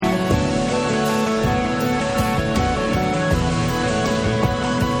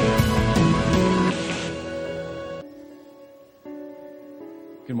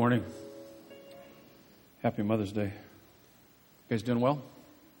morning. Happy Mother's Day. You guys doing well?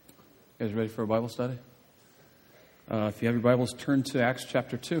 You guys ready for a Bible study? If you have your Bibles, turn to Acts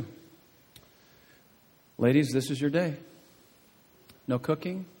chapter 2. Ladies, this is your day. No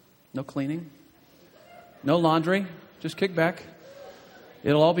cooking, no cleaning, no laundry. Just kick back.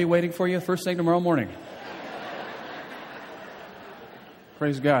 It'll all be waiting for you first thing tomorrow morning.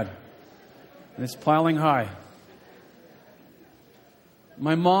 Praise God. And it's piling high.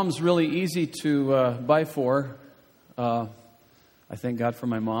 My mom's really easy to buy for. I thank God for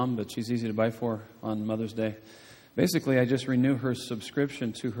my mom, but she's easy to buy for on Mother's Day. Basically, I just renew her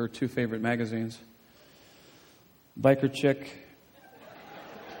subscription to her two favorite magazines, Biker Chick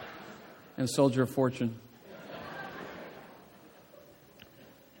and Soldier of Fortune.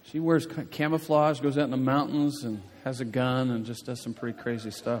 She wears camouflage, goes out in the mountains and has a gun and just does some pretty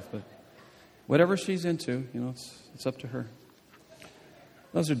crazy stuff. But whatever she's into, it's up to her.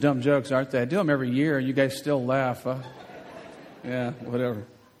 Those are dumb jokes, aren't they? I do them every year. You guys still laugh, huh? Yeah, whatever.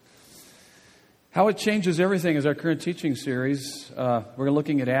 How it changes everything is our current teaching series. We're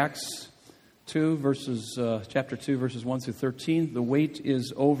looking at Acts 2, chapter 2, verses 1 through 13. The wait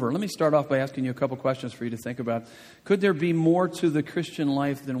is over. Let me start off by asking you a couple questions for you to think about. Could there be more to the Christian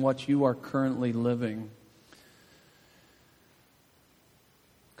life than what you are currently living?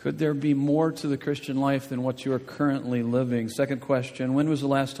 Could there be more to the Christian life than what you are currently living? Second question, when was the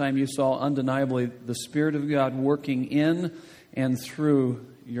last time you saw undeniably the Spirit of God working in and through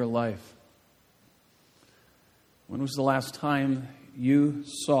your life? When was the last time you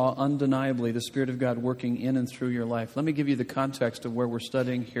saw undeniably the Spirit of God working in and through your life? Let me give you the context of where we're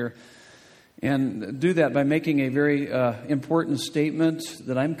studying here. And do that by making a very important statement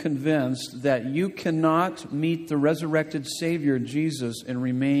that I'm convinced that you cannot meet the resurrected Savior, Jesus, and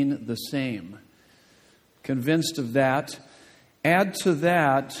remain the same. Convinced of that. Add to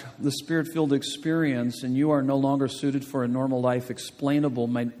that the Spirit-filled experience, and you are no longer suited for a normal life explainable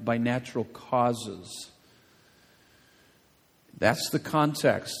by natural causes. That's the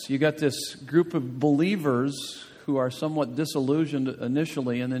context. You got this group of believers who are somewhat disillusioned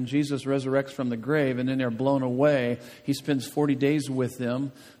initially, and then Jesus resurrects from the grave, and then they're blown away. He spends 40 days with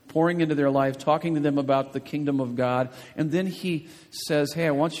them, pouring into their life, talking to them about the kingdom of God, and then he says, hey,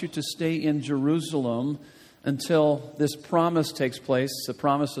 I want you to stay in Jerusalem until this promise takes place. The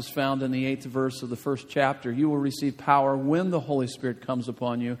promise is found in the 8th verse of the first chapter. You will receive power when the Holy Spirit comes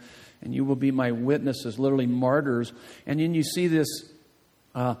upon you, and you will be my witnesses, literally martyrs. And then you see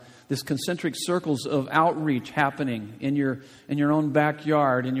this concentric circles of outreach happening in your own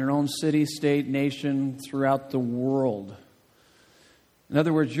backyard, in your own city, state, nation, throughout the world. In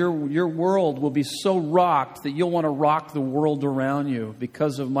other words, your world will be so rocked that you'll want to rock the world around you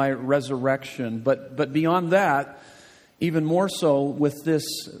because of my resurrection. But beyond that, even more so with this,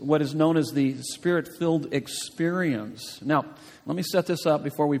 what is known as the Spirit-filled experience. Now, let me set this up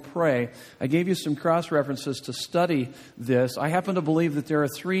before we pray. I gave you some cross-references to study this. I happen to believe that there are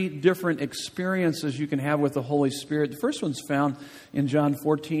three different experiences you can have with the Holy Spirit. The first one's found in John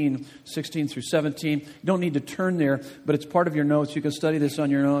 14, 16 through 17. You don't need to turn there, but it's part of your notes. You can study this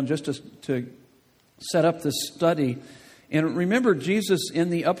on your own just to set up this study. And remember Jesus in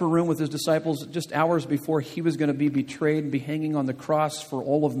the upper room with his disciples just hours before he was going to be betrayed and be hanging on the cross for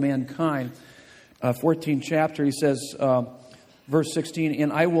all of mankind. 14th chapter, he says, verse 16,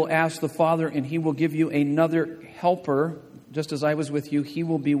 and I will ask the Father, and he will give you another helper, just as I was with you, he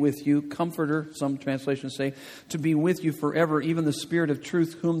will be with you. Comforter, some translations say, to be with you forever, even the Spirit of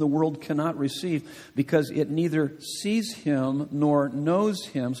truth, whom the world cannot receive, because it neither sees him nor knows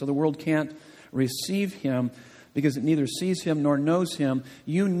him. So the world can't receive him, because it neither sees him nor knows him.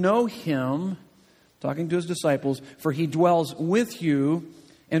 You know him, talking to his disciples, for he dwells with you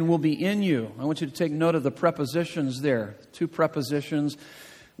and will be in you. I want you to take note of the prepositions there. Two prepositions,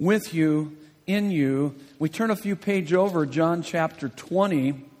 with you, in you. We turn a few pages over, John chapter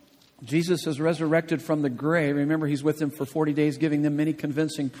 20. Jesus is resurrected from the grave. Remember, he's with them for 40 days, giving them many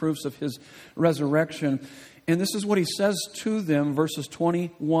convincing proofs of his resurrection. And this is what he says to them, verses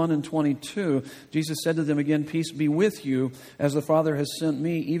 21 and 22. Jesus said to them again, peace be with you. As the Father has sent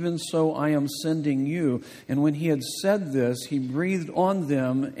me, even so I am sending you. And when he had said this, he breathed on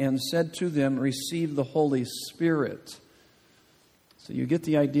them and said to them, receive the Holy Spirit. So you get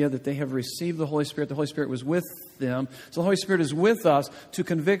the idea that they have received the Holy Spirit. The Holy Spirit was with them. So the Holy Spirit is with us to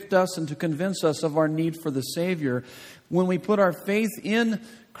convict us and to convince us of our need for the Savior. When we put our faith in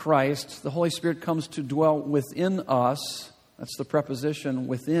Christ, the Holy Spirit comes to dwell within us. That's the preposition,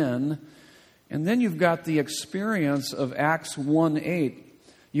 within. And then you've got the experience of Acts 1:8.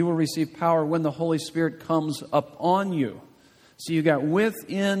 You will receive power when the Holy Spirit comes upon you. So you got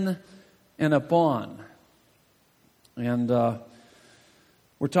within and upon. And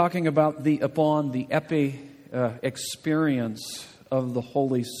we're talking about the upon, the experience of the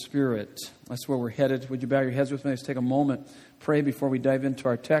Holy Spirit. That's where we're headed. Would you bow your heads with me? Let's take a moment, pray before we dive into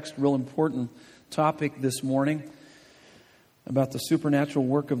our text. Real important topic this morning about the supernatural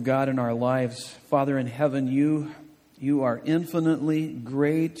work of God in our lives. Father in heaven, you are infinitely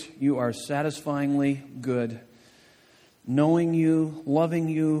great. You are satisfyingly good. Knowing you, loving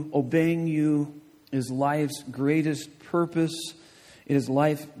you, obeying you is life's greatest purpose. It is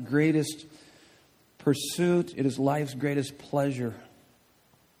life's greatest pursuit. It is life's greatest pleasure.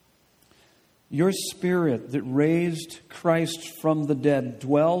 Your Spirit that raised Christ from the dead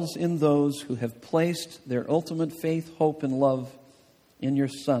dwells in those who have placed their ultimate faith, hope, and love in your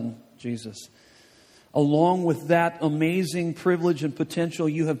Son, Jesus. Along with that amazing privilege and potential,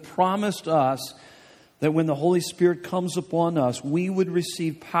 you have promised us that when the Holy Spirit comes upon us, we would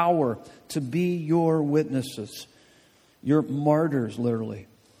receive power to be your witnesses, your martyrs, literally.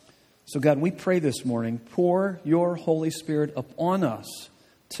 So God, we pray this morning, pour your Holy Spirit upon us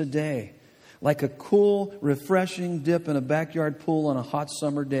today, like a cool, refreshing dip in a backyard pool on a hot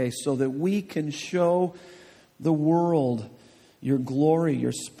summer day, so that we can show the world your glory,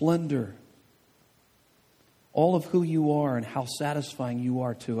 your splendor, all of who you are and how satisfying you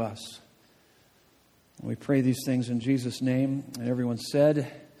are to us. We pray these things in Jesus' name. And everyone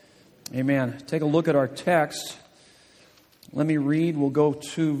said, amen. Take a look at our text. Let me read. We'll go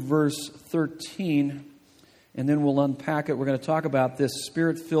to verse 13, and then we'll unpack it. We're going to talk about this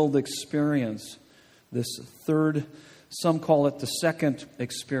Spirit-filled experience, this third, some call it the second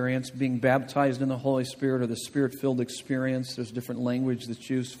experience, being baptized in the Holy Spirit, or the Spirit-filled experience. There's different language that's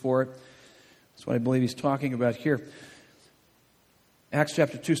used for it. That's what I believe he's talking about here. Acts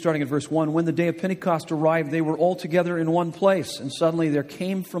chapter 2, starting at verse 1. When the day of Pentecost arrived, they were all together in one place. And suddenly there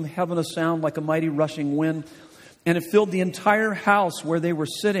came from heaven a sound like a mighty rushing wind, and it filled the entire house where they were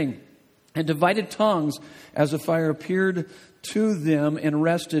sitting. And divided tongues as a fire appeared to them and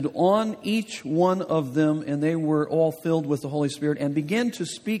rested on each one of them. And they were all filled with the Holy Spirit and began to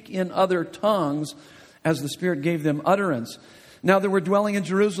speak in other tongues as the Spirit gave them utterance. Now there were dwelling in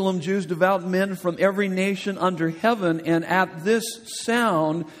Jerusalem Jews, devout men from every nation under heaven. And at this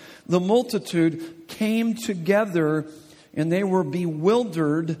sound, the multitude came together, and they were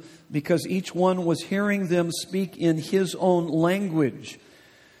bewildered because each one was hearing them speak in his own language.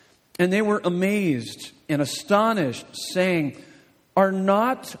 And they were amazed and astonished, saying, "Are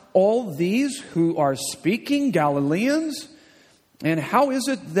not all these who are speaking Galileans? And how is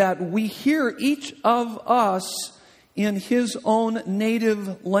it that we hear each of us in his own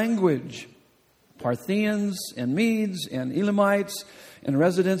native language? Parthians and Medes and Elamites and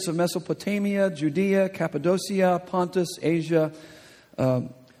residents of Mesopotamia, Judea, Cappadocia, Pontus, Asia,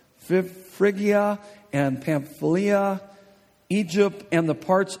 Phrygia and Pamphylia, Egypt and the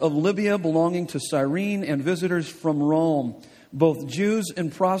parts of Libya belonging to Cyrene, and visitors from Rome, both Jews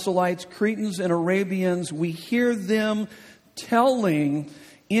and proselytes, Cretans and Arabians. We hear them telling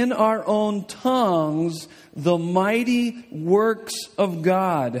in our own tongues the mighty works of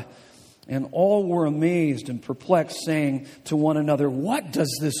God." And all were amazed and perplexed, saying to one another, "What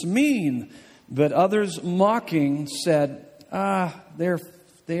does this mean?" But others, mocking, said,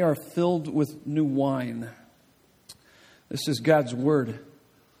 they are filled with new wine." This is God's word.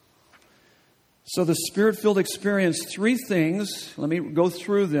 So the Spirit-filled experience, three things. Let me go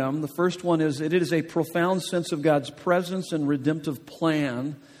through them. The first one is it is a profound sense of God's presence and redemptive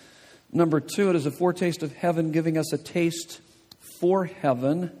plan. Number two, it is a foretaste of heaven, giving us a taste for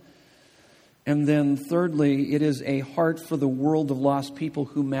heaven. And then thirdly, it is a heart for the world of lost people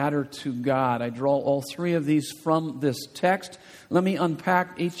who matter to God. I draw all three of these from this text. Let me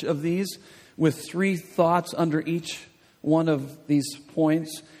unpack each of these with three thoughts under each one of these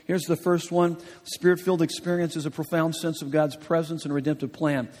points. Here's the first one. Spirit-filled experience is a profound sense of God's presence and redemptive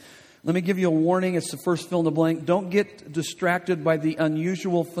plan. Let me give you a warning. It's the first fill in the blank. Don't get distracted by the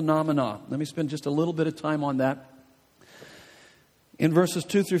unusual phenomena. Let me spend just a little bit of time on that. In verses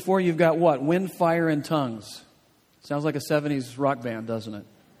 2 through 4, you've got what? Wind, fire, and tongues. Sounds like a 70s rock band, doesn't it?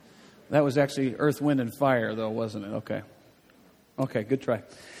 That was actually Earth, Wind, and Fire, though, wasn't it? Okay, good try.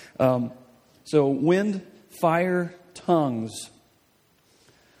 So wind, fire, tongues.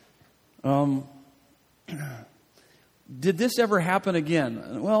 Did this ever happen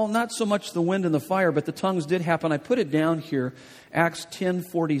again? Well, not so much the wind and the fire, but the tongues did happen. I put it down here. Acts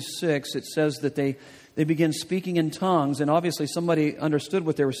 10:46, it says that they begin speaking in tongues, and obviously somebody understood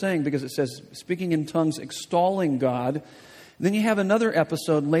what they were saying because it says speaking in tongues, extolling God. Then you have another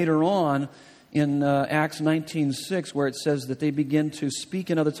episode later on in Acts 19:6, where it says that they begin to speak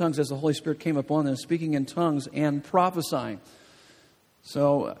in other tongues as the Holy Spirit came upon them, speaking in tongues and prophesying.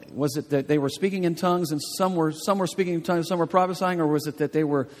 So was it that they were speaking in tongues and some were speaking in tongues, some were prophesying, or was it that they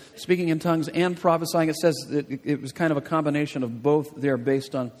were speaking in tongues and prophesying? It says that it was kind of a combination of both there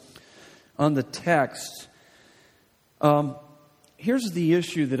based on the text. Here's the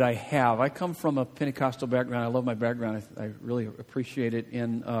issue that I have. I come from a Pentecostal background. I love my background. I really appreciate it.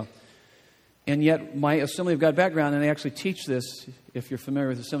 And yet my Assembly of God background, and they actually teach this, if you're familiar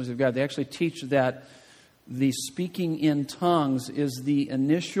with Assemblies of God, they actually teach that the speaking in tongues is the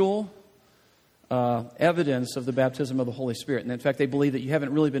initial evidence of the baptism of the Holy Spirit. And in fact, they believe that you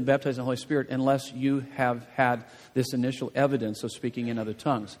haven't really been baptized in the Holy Spirit unless you have had this initial evidence of speaking in other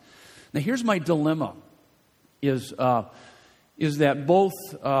tongues. Now, here's my dilemma: is that both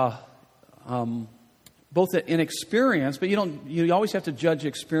in experience, but you always have to judge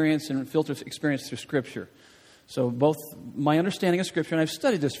experience and filter experience through Scripture. So both my understanding of Scripture, and I've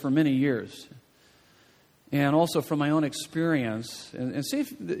studied this for many years, and also from my own experience, and see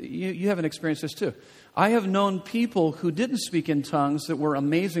if you haven't experienced this too. I have known people who didn't speak in tongues that were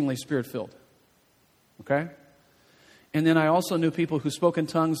amazingly Spirit-filled. Okay? And then I also knew people who spoke in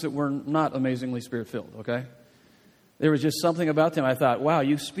tongues that were not amazingly Spirit-filled. Okay? There was just something about them. I thought, wow,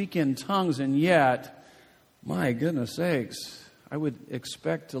 you speak in tongues, and yet, my goodness sakes, I would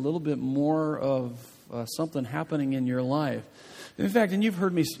expect a little bit more of something happening in your life. In fact, and you've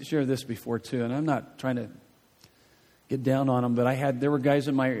heard me share this before too, and I'm not trying to get down on them, but there were guys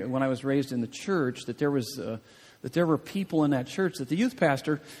when I was raised in the church, that there were people in that church that the youth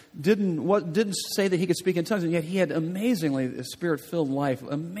pastor didn't say that he could speak in tongues, and yet he had amazingly Spirit-filled life,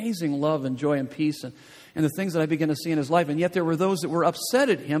 amazing love and joy and peace, and the things that I began to see in his life. And yet there were those that were upset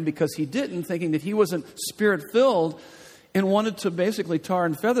at him because he didn't, thinking that he wasn't Spirit-filled, and wanted to basically tar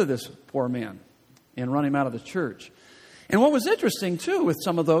and feather this poor man and run him out of the church. And what was interesting, too, with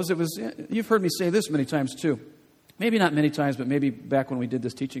some of those, you've heard me say this many times, too. Maybe not many times, but maybe back when we did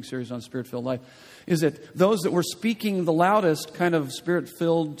this teaching series on Spirit-filled life, is that those that were speaking the loudest, kind of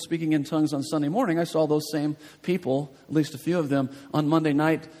Spirit-filled, speaking in tongues on Sunday morning, I saw those same people, at least a few of them, on Monday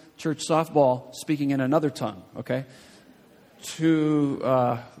night church softball speaking in another tongue, okay? To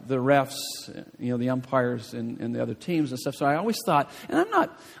the refs, the umpires and the other teams and stuff. So I always thought, and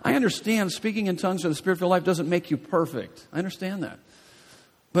I understand speaking in tongues or the Spirit-filled life doesn't make you perfect. I understand that.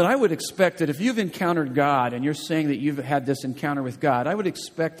 But I would expect that if you've encountered God and you're saying that you've had this encounter with God, I would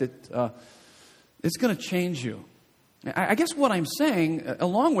expect that it's going to change you. I guess what I'm saying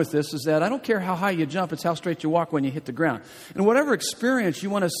along with this is that I don't care how high you jump, it's how straight you walk when you hit the ground. And whatever experience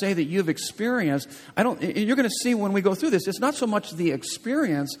you want to say that you've experienced, you're going to see when we go through this, it's not so much the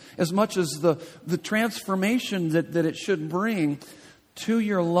experience as much as the transformation that it should bring to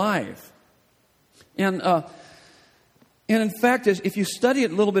your life. And in fact, if you study it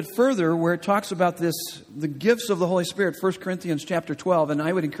a little bit further, where it talks about the gifts of the Holy Spirit, 1 Corinthians chapter 12, and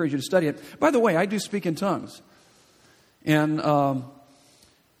I would encourage you to study it. By the way, I do speak in tongues. And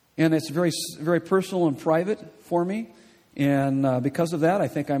it's very, very personal and private for me. And because of that, I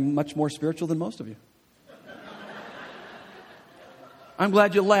think I'm much more spiritual than most of you. I'm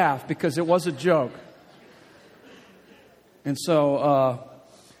glad you laughed, because it was a joke. And so,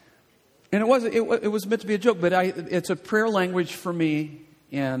 and it was meant to be a joke, but it's a prayer language for me.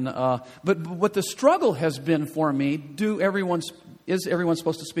 And but what the struggle has been for me: is everyone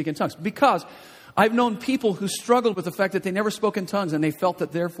supposed to speak in tongues? Because I've known people who struggled with the fact that they never spoke in tongues, and they felt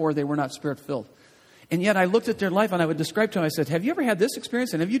that therefore they were not Spirit-filled. And yet I looked at their life and I would describe to them, I said, have you ever had this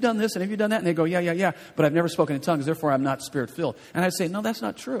experience? And have you done this? And have you done that? And they go, yeah, but I've never spoken in tongues, therefore I'm not Spirit-filled. And I'd say, no, that's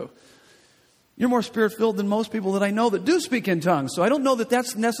not true. You're more Spirit-filled than most people that I know that do speak in tongues. So I don't know that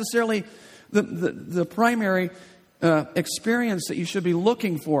that's necessarily the primary experience that you should be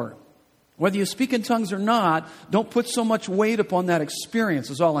looking for. Whether you speak in tongues or not, don't put so much weight upon that experience,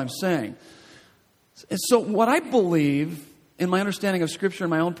 is all I'm saying. So what I believe, in my understanding of Scripture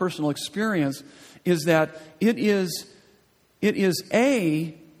and my own personal experience, is that it is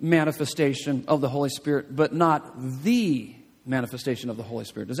a manifestation of the Holy Spirit, but not the manifestation of the Holy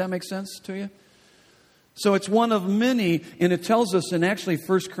Spirit. Does that make sense to you? So it's one of many, and it tells us in actually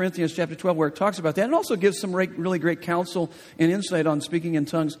 1 Corinthians chapter 12 where it talks about that. It also gives some really great counsel and insight on speaking in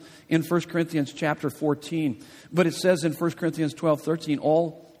tongues in 1 Corinthians chapter 14. But it says in 1 Corinthians 12:13,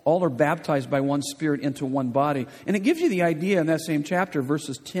 all are baptized by one Spirit into one body. And it gives you the idea in that same chapter,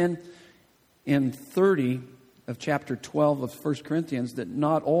 verses 10 and 30 of chapter 12 of 1 Corinthians, that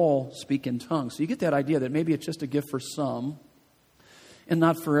not all speak in tongues. So you get that idea that maybe it's just a gift for some and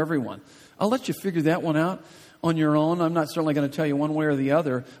not for everyone. I'll let you figure that one out. on your own. I'm not certainly going to tell you one way or the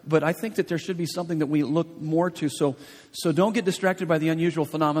other, but I think that there should be something that we look more to. So don't get distracted by the unusual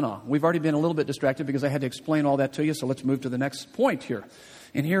phenomena. We've already been a little bit distracted because I had to explain all that to you, so let's move to the next point here.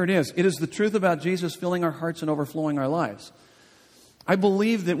 And here it is. It is the truth about Jesus filling our hearts and overflowing our lives. I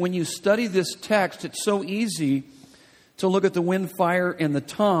believe that when you study this text, it's so easy to look at the wind, fire, and the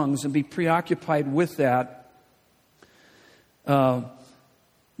tongues and be preoccupied with that.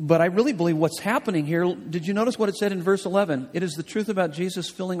 But I really believe what's happening here, did you notice what it said in verse 11? It is the truth about Jesus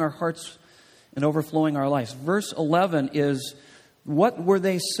filling our hearts and overflowing our lives. Verse 11 is, what were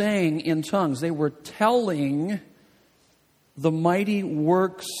they saying in tongues? They were telling the mighty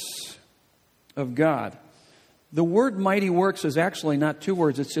works of God. The word mighty works is actually not two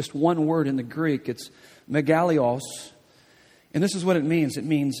words. It's just one word in the Greek. It's megalios. And this is what it means.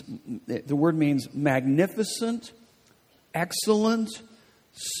 The word means magnificent, excellent,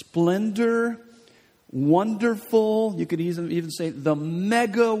 splendor, wonderful. You could even say the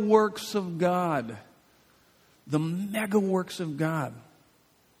mega works of God. The mega works of God.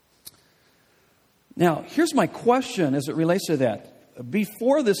 Now, here's my question as it relates to that.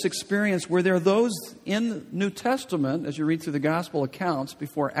 Before this experience, were there those in New Testament, as you read through the gospel accounts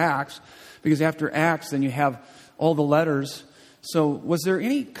before Acts, because after Acts, then you have all the letters. So was there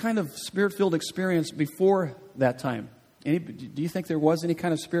any kind of Spirit-filled experience before that time? Do you think there was any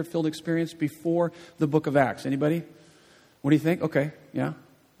kind of Spirit-filled experience before the book of Acts? Anybody? What do you think? Okay, yeah.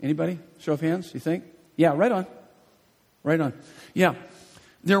 Anybody? Show of hands, you think? Yeah, right on. Right on. Yeah,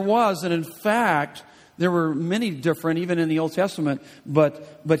 there was, and in fact, there were many different, even in the Old Testament. But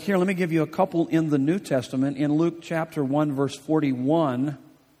here, let me give you a couple in the New Testament. In Luke chapter 1, verse 41,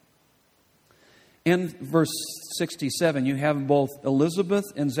 and verse 67, you have both Elizabeth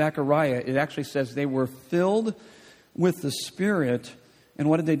and Zechariah. It actually says they were filled with the Spirit. And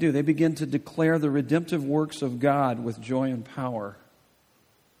what did they do? They began to declare the redemptive works of God with joy and power.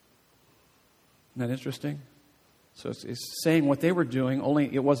 Isn't that interesting? So it's saying what they were doing,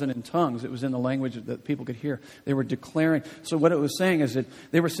 only it wasn't in tongues. It was in the language that people could hear. They were declaring. So what it was saying is that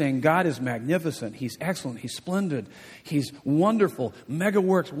they were saying God is magnificent. He's excellent. He's splendid. He's wonderful. Mega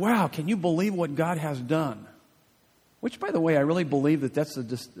works. Wow, can you believe what God has done? Which, by the way, I really believe that that's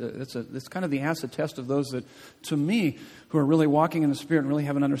kind of the acid test of those that, to me, who are really walking in the Spirit and really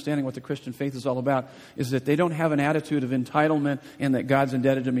have an understanding what the Christian faith is all about, is that they don't have an attitude of entitlement and that God's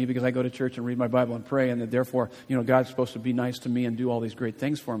indebted to me because I go to church and read my Bible and pray, and that therefore, God's supposed to be nice to me and do all these great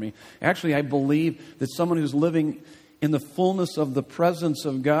things for me. Actually, I believe that someone who's living in the fullness of the presence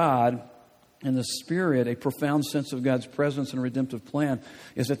of God in the Spirit, a profound sense of God's presence and redemptive plan,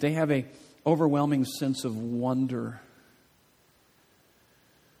 is that they have a overwhelming sense of wonder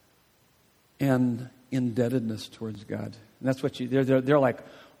and indebtedness towards God. And that's what they're like,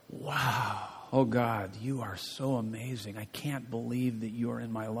 wow, oh God, you are so amazing. I can't believe that you are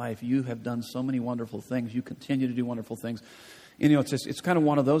in my life. You have done so many wonderful things. You continue to do wonderful things. It's kind of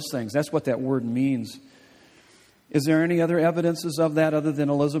one of those things. That's what that word means. Is there any other evidences of that other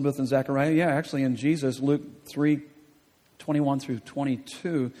than Elizabeth and Zechariah? Yeah, actually in Jesus, Luke 3:21 through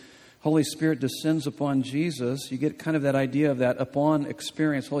 22, Holy Spirit descends upon Jesus. You get kind of that idea of that upon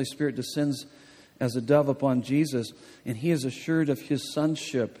experience. Holy Spirit descends as a dove upon Jesus, and He is assured of His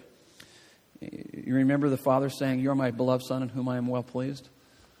sonship. You remember the Father saying, "You are my beloved Son in whom I am well pleased"?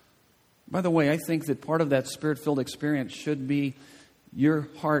 By the way, I think that part of that Spirit-filled experience should be your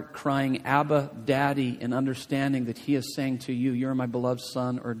heart crying, "Abba, Daddy," and understanding that He is saying to you, "You're my beloved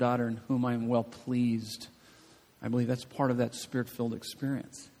son or daughter in whom I am well pleased." I believe that's part of that Spirit-filled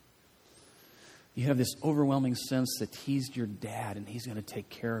experience. You have this overwhelming sense that He's your dad and He's going to take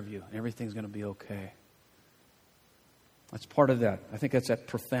care of you and everything's going to be okay. That's part of that. I think that's that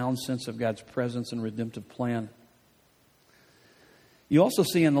profound sense of God's presence and redemptive plan. You also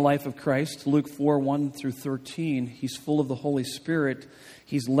see in the life of Christ, Luke 4:1 through 13, He's full of the Holy Spirit.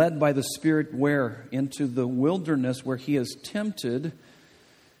 He's led by the Spirit where? Into the wilderness where He is tempted.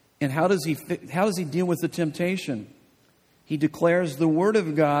 And how does He deal with the temptation? He declares the Word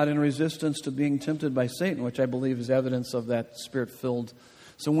of God in resistance to being tempted by Satan, which I believe is evidence of that Spirit-filled.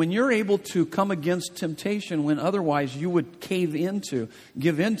 So when you're able to come against temptation when otherwise you would give into,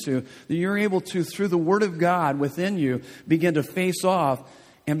 that you're able to, through the Word of God within you, begin to face off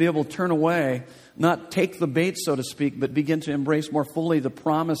and be able to turn away, not take the bait, so to speak, but begin to embrace more fully the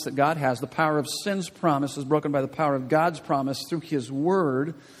promise that God has. The power of sin's promise is broken by the power of God's promise through His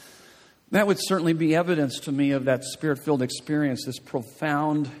Word. That would certainly be evidence to me of that Spirit-filled experience, this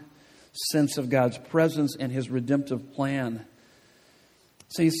profound sense of God's presence and His redemptive plan.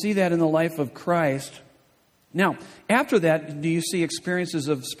 So you see that in the life of Christ. Now, after that, do you see experiences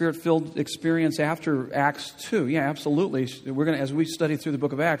of Spirit-filled experience after Acts 2? Yeah, absolutely. We're going to, as we study through the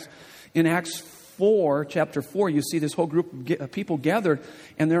book of Acts, in Acts 4, chapter 4, you see this whole group of people gathered,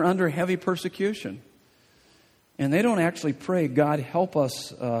 and they're under heavy persecution. And they don't actually pray, God, help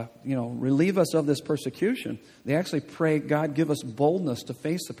us, relieve us of this persecution. They actually pray, God, give us boldness to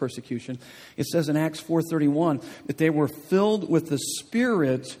face the persecution. It says in Acts 4:31 that they were filled with the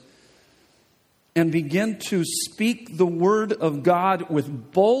Spirit and begin to speak the word of God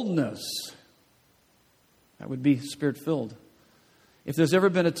with boldness. That would be Spirit-filled. If there's ever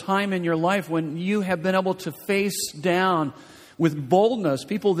been a time in your life when you have been able to face down with boldness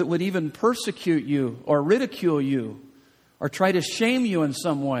people that would even persecute you or ridicule you or try to shame you in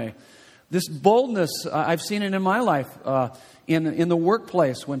some way, this boldness, I've seen it in my life, in the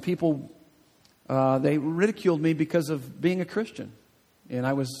workplace when people, they ridiculed me because of being a Christian. And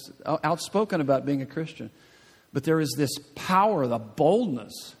I was outspoken about being a Christian. But there is this power, the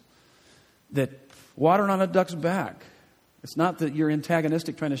boldness, that water on a duck's back. It's not that you're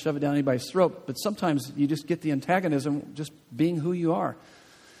antagonistic trying to shove it down anybody's throat, but sometimes you just get the antagonism just being who you are.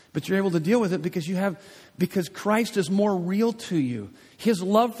 But you're able to deal with it because Christ is more real to you. His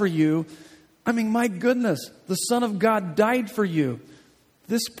love for you, I mean, my goodness, the Son of God died for you.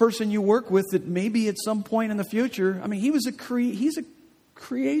 This person you work with that maybe at some point in the future, I mean, he's a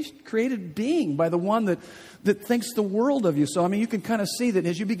created being by the one that thinks the world of you. So, I mean, you can kind of see that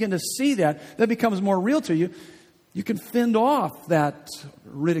as you begin to see that becomes more real to you. You can fend off that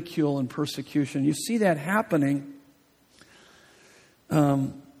ridicule and persecution. You see that happening.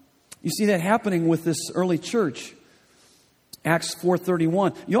 You see that happening with this early church. Acts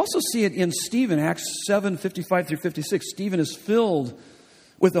 4:31. You also see it in Stephen, Acts 7:55 through 56. Stephen is filled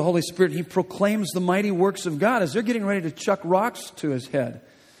with the Holy Spirit. He proclaims the mighty works of God as they're getting ready to chuck rocks to his head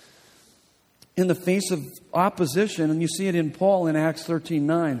in the face of opposition. And you see it in Paul in Acts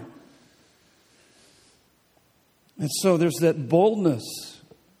 13:9. And so there's that boldness,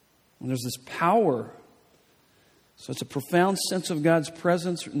 and there's this power. So it's a profound sense of God's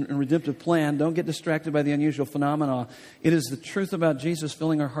presence and redemptive plan. Don't get distracted by the unusual phenomena. It is the truth about Jesus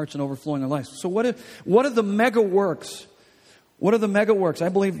filling our hearts and overflowing our lives. So what are the mega works? What are the mega works? I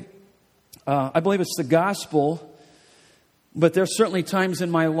believe it's the gospel, but there's certainly times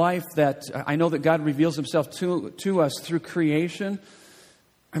in my life that I know that God reveals himself to us through creation.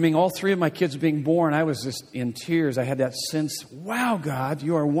 I mean, all three of my kids being born, I was just in tears. I had that sense, wow, God,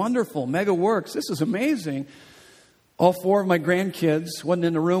 you are wonderful. Mega works. This is amazing. All four of my grandkids wasn't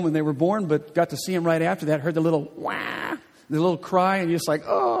in the room when they were born, but got to see them right after that. Heard the little wah, the little cry, and you're just like,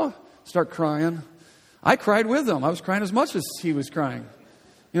 oh, start crying. I cried with them. I was crying as much as he was crying.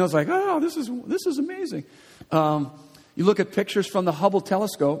 You know, it's like, oh, this is amazing. You look at pictures from the Hubble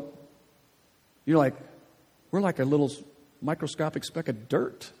telescope, you're like, we're like a little microscopic speck of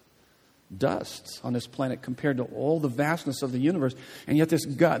dust on this planet compared to all the vastness of the universe. And yet this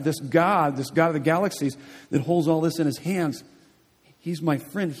God of the galaxies that holds all this in his hands, he's my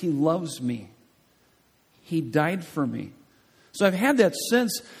friend. He loves me. He died for me. So I've had that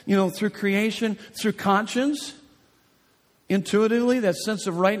sense, through creation, through conscience, intuitively, that sense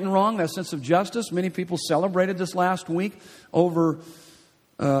of right and wrong, that sense of justice. Many people celebrated this last week over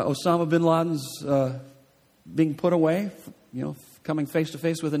Osama bin Laden's being put away, coming face to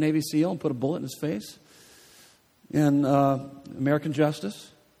face with a Navy SEAL and put a bullet in his face. And American justice.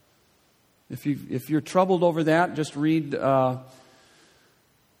 If you're troubled over that, just read.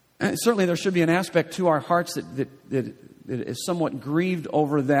 Certainly, there should be an aspect to our hearts that is somewhat grieved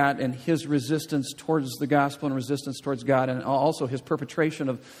over that and his resistance towards the gospel and resistance towards God, and also his perpetration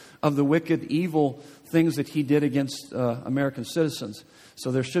of the wicked, evil things that he did against American citizens. So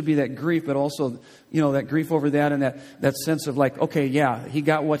there should be that grief, but also, that grief over that and that sense of like, okay, yeah, he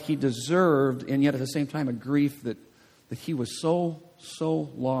got what he deserved, and yet at the same time a grief that he was so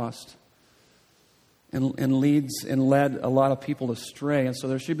lost and led a lot of people astray. And so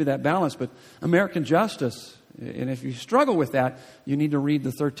there should be that balance. But American justice, and if you struggle with that, you need to read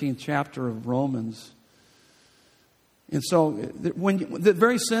the 13th chapter of Romans. And so the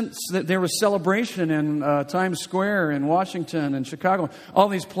very sense that there was celebration in Times Square in Washington and Chicago, all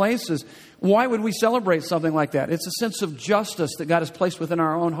these places, why would we celebrate something like that? It's a sense of justice that God has placed within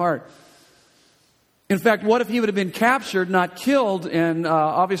our own heart. In fact, what if he would have been captured, not killed, and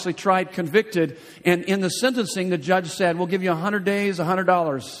obviously tried, convicted, and in the sentencing the judge said, we'll give you 100 days,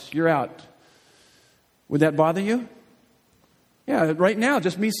 $100, you're out. Would that bother you? Yeah, right now,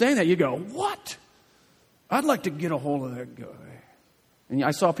 just me saying that, you go, what? I'd like to get a hold of that guy. And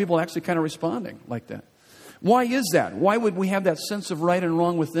I saw people actually kind of responding like that. Why is that? Why would we have that sense of right and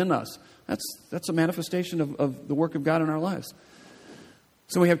wrong within us? That's a manifestation of the work of God in our lives.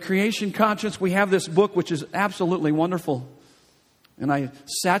 So we have creation conscience. We have this book, which is absolutely wonderful. And I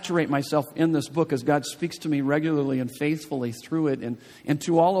saturate myself in this book as God speaks to me regularly and faithfully through it and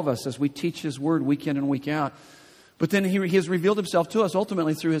to all of us as we teach His Word week in and week out. But then He has revealed Himself to us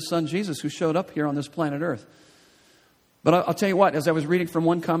ultimately through His Son Jesus, who showed up here on this planet Earth. But I'll tell you what, as I was reading from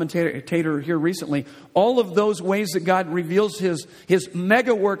one commentator here recently, all of those ways that God reveals His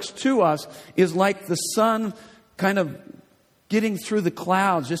mega works to us is like the sun kind of getting through the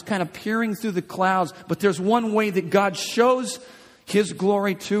clouds, just kind of peering through the clouds. But there's one way that God shows His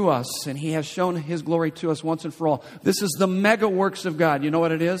glory to us, and He has shown His glory to us once and for all. This is the mega works of God. You know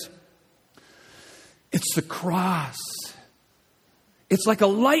what it is? It's the cross. It's like a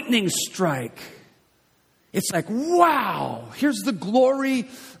lightning strike. It's like, wow, here's the glory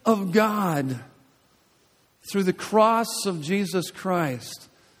of God through the cross of Jesus Christ.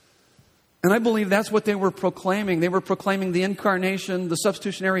 And I believe that's what they were proclaiming. They were proclaiming the incarnation, the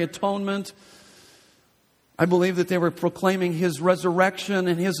substitutionary atonement. I believe that they were proclaiming His resurrection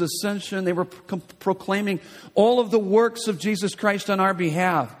and His ascension. They were proclaiming all of the works of Jesus Christ on our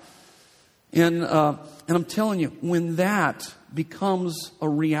behalf. And I'm telling you, when that becomes a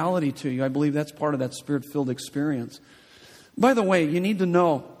reality to you, I believe that's part of that Spirit-filled experience. By the way, you need to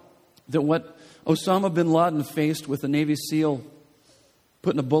know that what Osama bin Laden faced with a Navy SEAL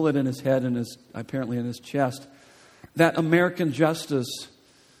putting a bullet in his head and apparently in his chest, that American justice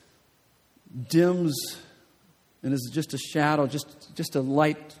dims and is just a shadow, just a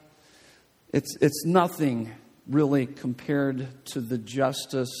light. It's nothing really compared to the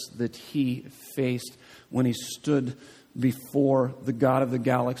justice that he faced when he stood before the God of the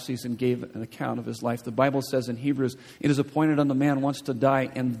galaxies and gave an account of his life. The Bible says in Hebrews, it is appointed unto man once to die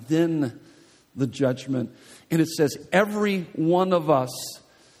and then the judgment. And it says every one of us,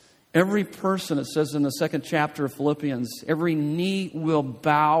 every person, it says in the 2nd chapter of Philippians, every knee will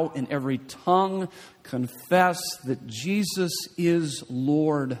bow and every tongue confess that Jesus is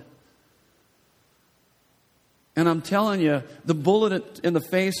Lord. And I'm telling you, the bullet in the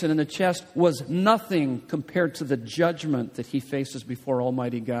face and in the chest was nothing compared to the judgment that he faces before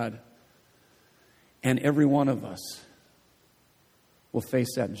Almighty God. And every one of us will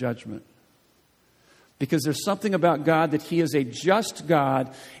face that judgment. Because there's something about God that He is a just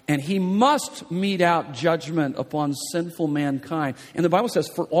God, and He must mete out judgment upon sinful mankind. And the Bible says,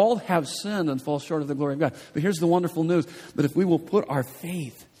 for all have sinned and fall short of the glory of God. But here's the wonderful news, that if we will put our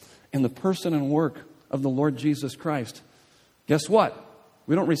faith in the person and work of the Lord Jesus Christ, guess what?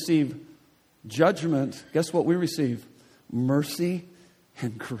 We don't receive judgment. Guess what we receive? Mercy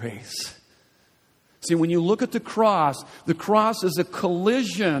and grace. See, when you look at the cross is a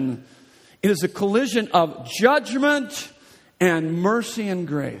collision. It is a collision of judgment and mercy and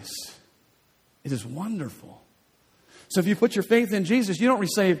grace. It is wonderful. So if you put your faith in Jesus, you don't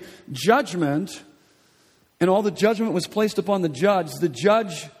receive judgment, and all the judgment was placed upon the judge. The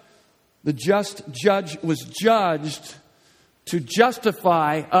just judge was judged to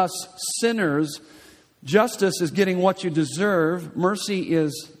justify us sinners. Justice is getting what you deserve. Mercy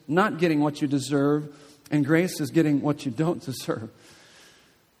is not getting what you deserve. And grace is getting what you don't deserve.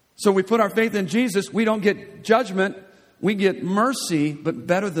 So we put our faith in Jesus. We don't get judgment. We get mercy. But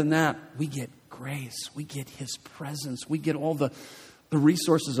better than that, we get grace. We get His presence. We get all the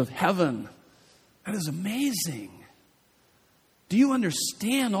resources of heaven. That is amazing. Do you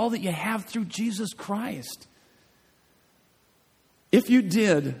understand all that you have through Jesus Christ? If you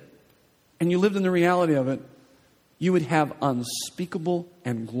did, and you lived in the reality of it, you would have unspeakable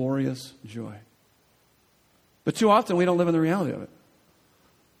and glorious joy. But too often we don't live in the reality of it.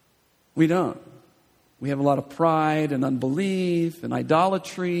 We don't. We have a lot of pride and unbelief and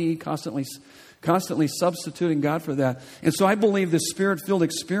idolatry, constantly substituting God for that. And so I believe this Spirit-filled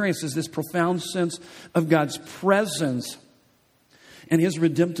experience is this profound sense of God's presence and His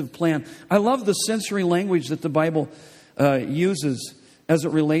redemptive plan. I love the sensory language that the Bible uses as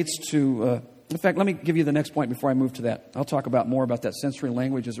it relates to... in fact, let me give you the next point before I move to that. I'll talk more about that sensory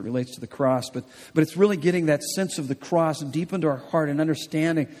language as it relates to the cross. But it's really getting that sense of the cross deep into our heart and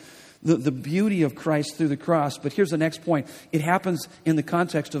understanding the beauty of Christ through the cross. But here's the next point. It happens in the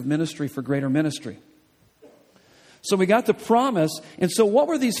context of ministry for greater ministry. So we got the promise. And so what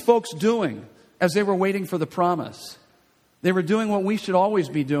were these folks doing as they were waiting for the promise? They were doing what we should always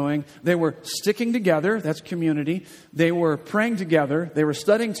be doing. They were sticking together. That's community. They were praying together. They were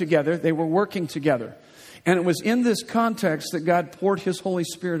studying together. They were working together. And it was in this context that God poured His Holy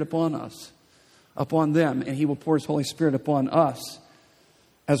Spirit upon us, upon them. And He will pour His Holy Spirit upon us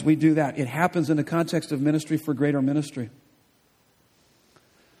as we do that. It happens in the context of ministry for greater ministry.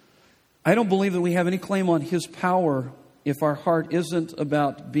 I don't believe that we have any claim on His power if our heart isn't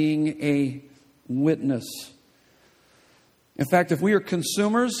about being a witness. In fact, if we are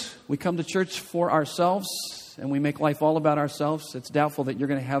consumers, we come to church for ourselves, and we make life all about ourselves, it's doubtful that you're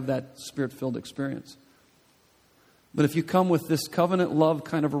going to have that Spirit-filled experience. But if you come with this covenant love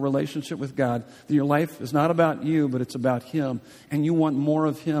kind of a relationship with God, that your life is not about you, but it's about Him, and you want more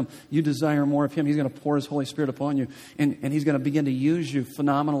of Him, you desire more of Him, He's going to pour His Holy Spirit upon you, and He's going to begin to use you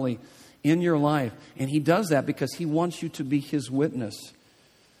phenomenally in your life. And He does that because He wants you to be His witness.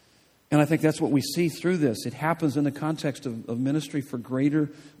 And I think that's what we see through this. It happens in the context of ministry for greater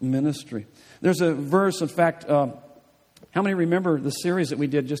ministry. There's a verse, in fact, how many remember the series that we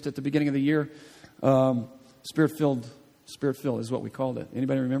did just at the beginning of the year? Spirit-filled is what we called it.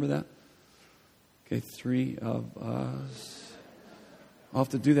 Anybody remember that? Okay, 3 of us. I'll have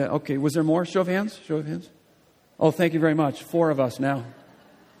to do that. Okay, was there more? Show of hands? Show of hands. Oh, thank you very much. 4 of us now.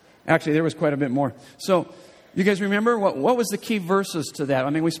 Actually, there was quite a bit more. So, you guys remember what was the key verses to that? I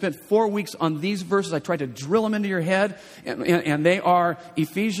mean, we spent 4 weeks on these verses. I tried to drill them into your head, and they are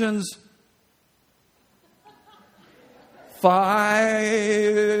Ephesians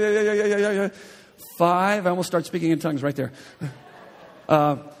 5. I almost start speaking in tongues right there.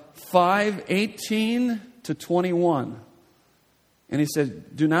 5:18 to 21. And he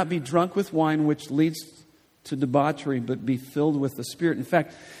said, do not be drunk with wine, which leads to debauchery, but be filled with the Spirit. In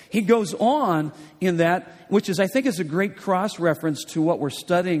fact, he goes on in that, which is, I think, is a great cross-reference to what we're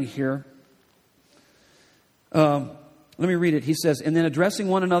studying here. Let me read it. He says, and then addressing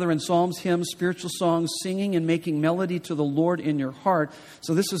one another in psalms, hymns, spiritual songs, singing and making melody to the Lord in your heart.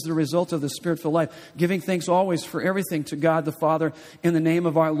 So this is the result of the Spirit-filled life. Giving thanks always for everything to God the Father in the name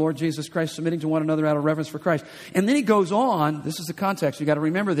of our Lord Jesus Christ, submitting to one another out of reverence for Christ. And then he goes on. This is the context. You've got to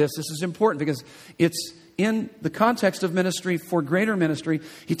remember this. This is important because it's in the context of ministry for greater ministry.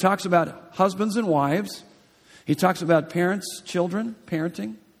 He talks about husbands and wives. He talks about parents, children,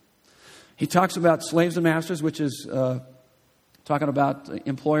 parenting. He talks about slaves and masters, which is talking about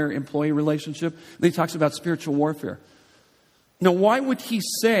employer-employee relationship. Then he talks about spiritual warfare. Now, why would he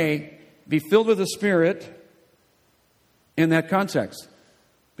say, be filled with the Spirit in that context?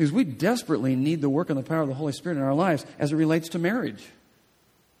 Because we desperately need the work and the power of the Holy Spirit in our lives as it relates to marriage.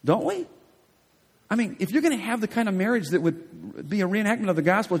 Don't we? I mean, if you're going to have the kind of marriage that would be a reenactment of the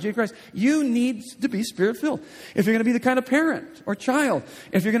gospel of Jesus Christ, you need to be Spirit-filled. If you're going to be the kind of parent or child,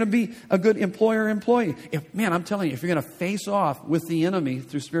 if you're going to be a good employer-employee, I'm telling you, if you're going to face off with the enemy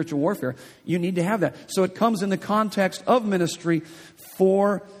through spiritual warfare, you need to have that. So it comes in the context of ministry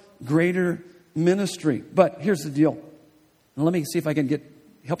for greater ministry. But here's the deal. And let me see if I can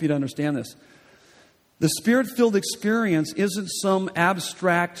help you to understand this. The Spirit-filled experience isn't some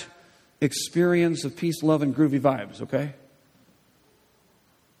abstract experience of peace, love, and groovy vibes, okay?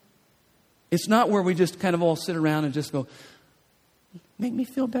 It's not where we just kind of all sit around and just go, make me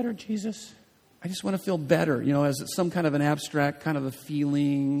feel better, Jesus. I just want to feel better, as some kind of an abstract kind of a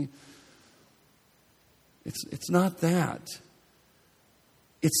feeling. It's not that.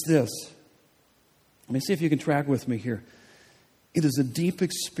 It's this. Let me see if you can track with me here. It is a deep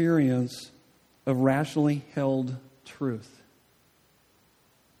experience of rationally held truth.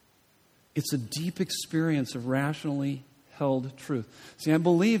 It's a deep experience of rationally held truth. See, I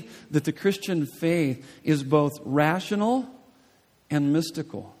believe that the Christian faith is both rational and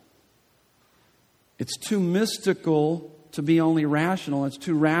mystical. It's too mystical to be only rational. It's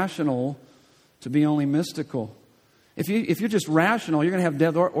too rational to be only mystical. If you're just rational, you're going to have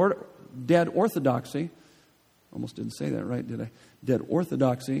dead orthodoxy. Almost didn't say that right, did I? Dead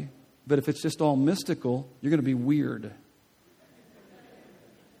orthodoxy. But if it's just all mystical, you're going to be weird.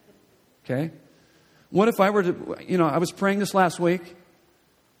 Okay? What if I were to, I was praying this last week.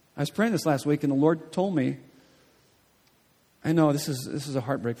 And the Lord told me, I know this is a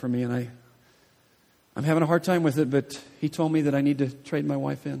heartbreak for me, and I'm having a hard time with it, but He told me that I need to trade my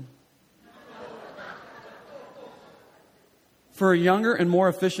wife in for a younger and more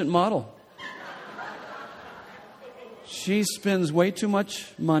efficient model. She spends way too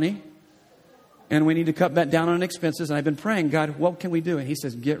much money, and we need to cut down on expenses. And I've been praying, God, what can we do? And He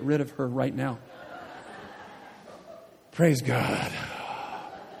says, get rid of her right now. Praise God.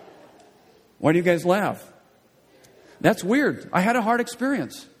 Why do you guys laugh? That's weird. I had a hard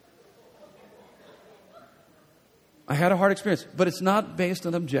experience. But it's not based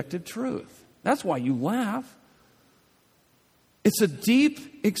on objective truth. That's why you laugh. It's a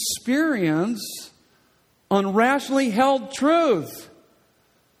deep experience on rationally held truth.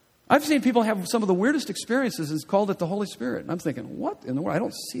 I've seen people have some of the weirdest experiences and called it the Holy Spirit. And I'm thinking, what in the world? I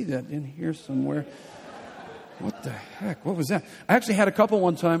don't see that in here somewhere. What the heck? What was that? I actually had a couple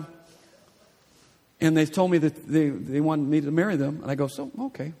one time. And they told me that they wanted me to marry them. And I go, so,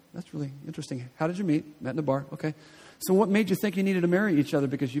 okay, that's really interesting. How did you meet? Met in a bar. Okay. So what made you think you needed to marry each other?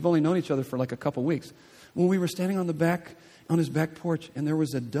 Because you've only known each other for like a couple weeks. Well, we were standing on his back porch, and there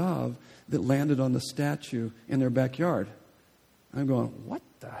was a dove that landed on the statue in their backyard. I'm going, what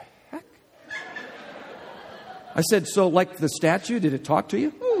the heck? I said, so like the statue, did it talk to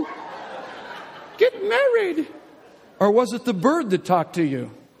you? Ooh, get married. Or was it the bird that talked to you?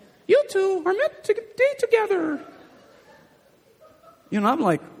 You two are meant to date together. I'm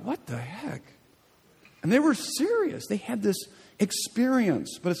like, what the heck? And they were serious. They had this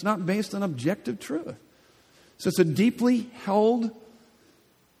experience, but it's not based on objective truth. So it's a deeply held,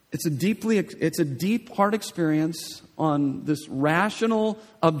 it's a deep heart experience on this rational,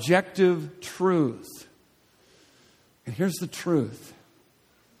 objective truth. And here's the truth.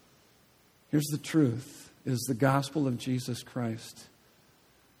 Here's the truth. It is the gospel of Jesus Christ.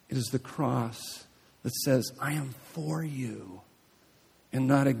 It is the cross that says, I am for you and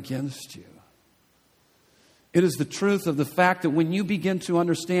not against you. It is the truth of the fact that when you begin to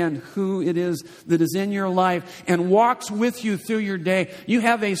understand who it is that is in your life and walks with you through your day, you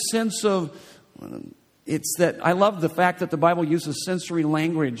have a sense of, I love the fact that the Bible uses sensory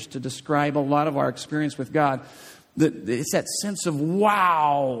language to describe a lot of our experience with God. It's that sense of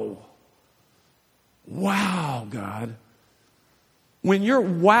wow. Wow, God. When your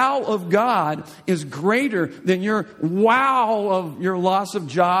wow of God is greater than your wow of your loss of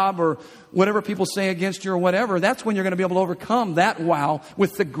job or whatever people say against you or whatever, that's when you're going to be able to overcome that wow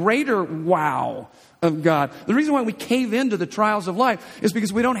with the greater wow of God. The reason why we cave into the trials of life is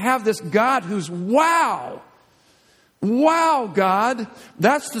because we don't have this God who's wow. Wow, God.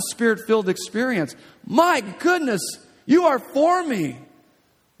 That's the Spirit-filled experience. My goodness, you are for me.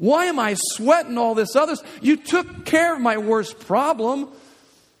 Why am I sweating all this other stuff? You took care of my worst problem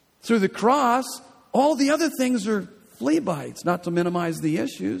through the cross. All the other things are flea bites, not to minimize the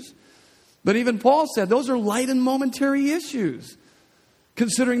issues. But even Paul said those are light and momentary issues,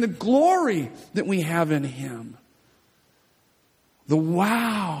 considering the glory that we have in Him. The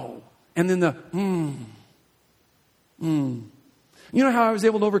wow. And then the You know how I was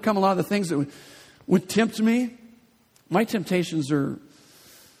able to overcome a lot of the things that would tempt me? My temptations are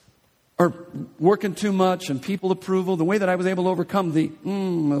working too much and people approval. The way that I was able to overcome the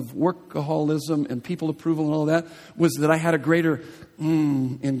of workaholism and people approval and all that was that I had a greater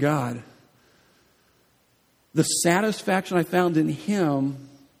in God. The satisfaction I found in Him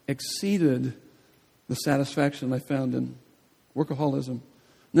exceeded the satisfaction I found in workaholism. And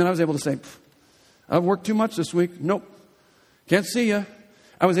then I was able to say, I've worked too much this week. Nope. Can't see you.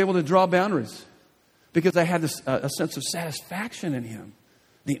 I was able to draw boundaries because I had this a sense of satisfaction in Him.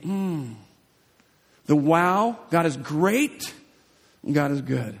 The wow, God is great, and God is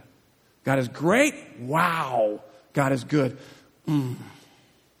good. God is great, wow, God is good.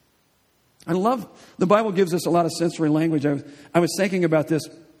 I love, the Bible gives us a lot of sensory language. I was thinking about this,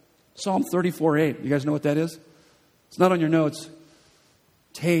 Psalm 34:8. You guys know what that is? It's not on your notes.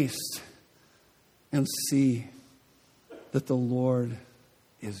 Taste and see that the Lord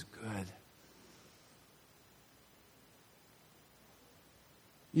is good.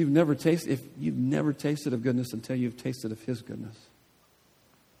 You've never tasted of goodness until you've tasted of His goodness.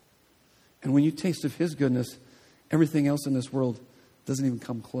 And when you taste of His goodness, everything else in this world doesn't even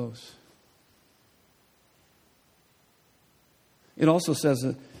come close. It also says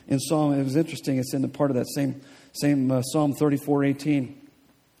in Psalm, it was interesting, it's in the part of that same Psalm 34:18.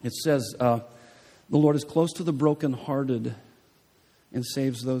 It says, the Lord is close to the brokenhearted and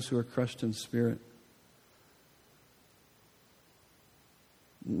saves those who are crushed in spirit.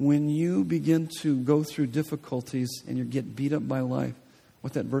 When you begin to go through difficulties and you get beat up by life,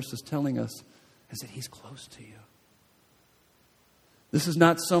 what that verse is telling us is that He's close to you. This is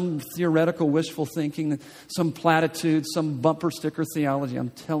not some theoretical wishful thinking, some platitude, some bumper sticker theology. I'm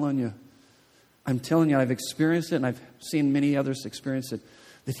telling you, I've experienced it and I've seen many others experience it,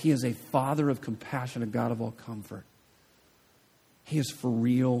 that He is a Father of compassion, a God of all comfort. He is for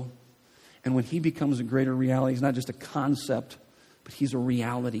real. And when He becomes a greater reality, He's not just a concept, but He's a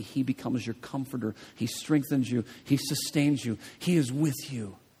reality. He becomes your comforter. He strengthens you. He sustains you. He is with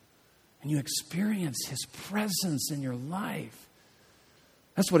you. And you experience His presence in your life.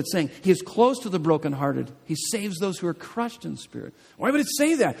 That's what it's saying. He is close to the brokenhearted. He saves those who are crushed in spirit. Why would it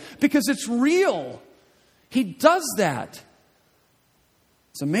say that? Because it's real. He does that.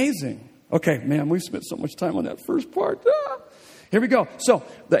 It's amazing. Okay, man, we've spent so much time on that first part. Here we go. So,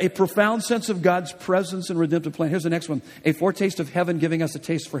 a profound sense of God's presence and redemptive plan. Here's the next one. A foretaste of heaven, giving us a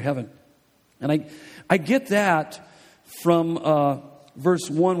taste for heaven. And I get that from verse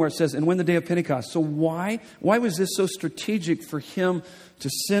 1 where it says, and when the day of Pentecost. So why was this so strategic for him to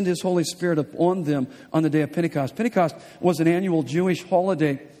send his Holy Spirit upon them on the day of Pentecost? Pentecost was an annual Jewish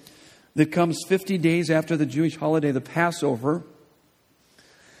holiday that comes 50 days after the Jewish holiday, the Passover.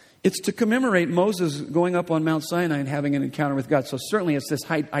 It's to commemorate Moses going up on Mount Sinai and having an encounter with God. So certainly it's this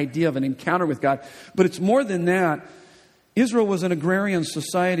idea of an encounter with God. But it's more than that. Israel was an agrarian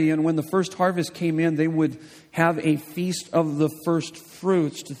society, and when the first harvest came in, they would have a feast of the first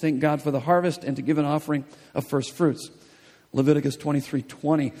fruits to thank God for the harvest and to give an offering of first fruits. Leviticus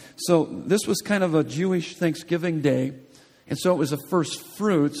 23:20. So this was kind of a Jewish Thanksgiving day, and so it was a first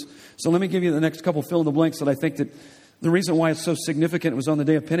fruits. So let me give you the next couple fill in the blanks that I think that the reason why it's so significant was on the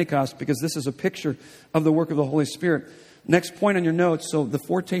day of Pentecost, because this is a picture of the work of the Holy Spirit. Next point on your notes, so the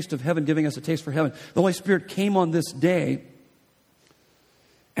foretaste of heaven, giving us a taste for heaven. The Holy Spirit came on this day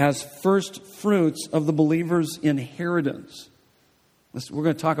as first fruits of the believer's inheritance. We're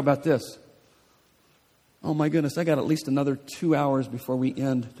going to talk about this. Oh my goodness, I got at least another 2 hours before we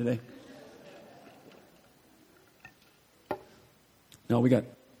end today. No, we got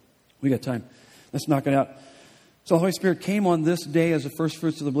time. Let's knock it out. So the Holy Spirit came on this day as the first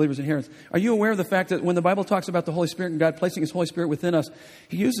fruits of the believer's inheritance. Are you aware of the fact that when the Bible talks about the Holy Spirit and God placing His Holy Spirit within us,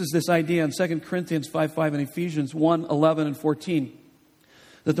 He uses this idea in 2 Corinthians 5:5 and Ephesians 1:11 and 14,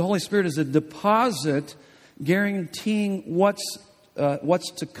 that the Holy Spirit is a deposit guaranteeing what's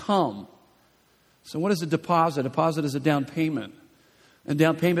to come. So what is a deposit? A deposit is a down payment. And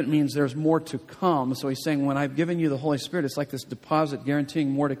down payment means there's more to come. So he's saying, when I've given you the Holy Spirit, it's like this deposit guaranteeing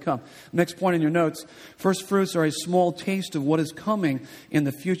more to come. Next point in your notes, first fruits are a small taste of what is coming in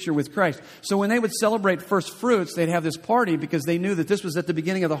the future with Christ. So when they would celebrate first fruits, they'd have this party because they knew that this was at the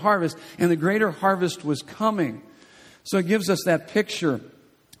beginning of the harvest and the greater harvest was coming. So it gives us that picture.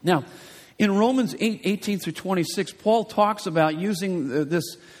 Now, in Romans 8:18 through 26, Paul talks about using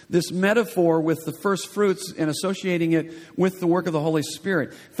this metaphor with the first fruits and associating it with the work of the Holy Spirit.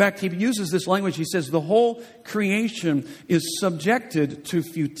 In fact, he uses this language. He says, the whole creation is subjected to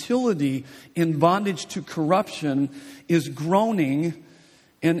futility, in bondage to corruption, is groaning.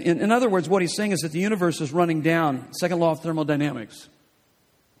 And in other words, what he's saying is that the universe is running down. Second law of thermodynamics.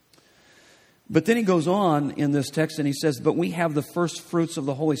 But then he goes on in this text and he says, but we have the first fruits of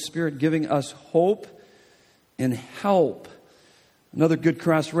the Holy Spirit giving us hope and help. Another good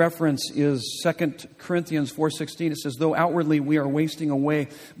cross-reference is 2 Corinthians 4:16. It says, though outwardly we are wasting away,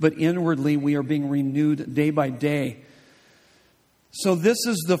 but inwardly we are being renewed day by day. So this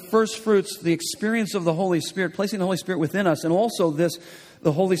is the first fruits, the experience of the Holy Spirit, placing the Holy Spirit within us. And also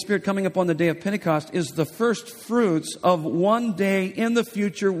the Holy Spirit coming up on the day of Pentecost is the first fruits of one day in the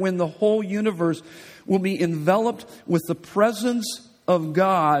future when the whole universe will be enveloped with the presence of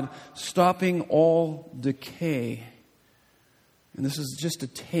God, stopping all decay. And this is just a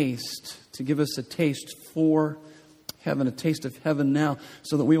taste, to give us a taste for heaven, a taste of heaven now,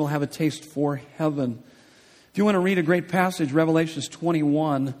 so that we will have a taste for heaven. If you want to read a great passage, Revelations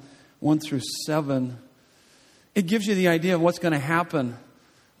 21, 1 through 7, it gives you the idea of what's going to happen.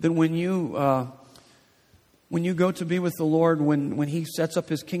 That when you go to be with the Lord, when He sets up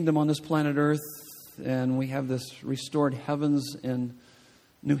His kingdom on this planet Earth, and we have this restored heavens and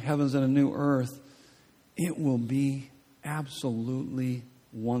a new earth, it will be absolutely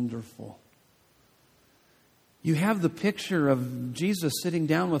wonderful. You have the picture of Jesus sitting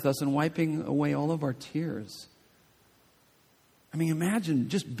down with us and wiping away all of our tears. I mean, imagine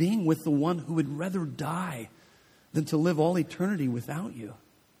just being with the one who would rather die than to live all eternity without you.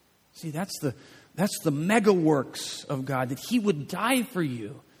 See, that's the mega works of God, that He would die for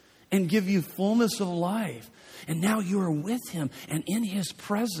you and give you fullness of life. And now you are with Him and in His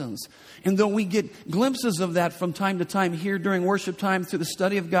presence. And though we get glimpses of that from time to time here during worship time through the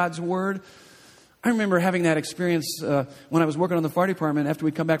study of God's Word, I remember having that experience when I was working on the fire department after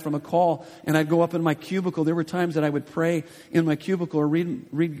we'd come back from a call and I'd go up in my cubicle. There were times that I would pray in my cubicle or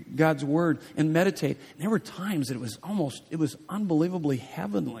read God's Word and meditate. And there were times that it was unbelievably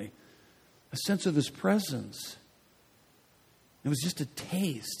heavenly. A sense of His presence. It was just a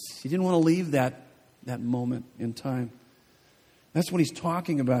taste. He didn't want to leave that moment in time. That's what he's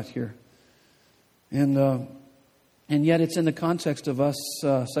talking about here. And yet it's in the context of us,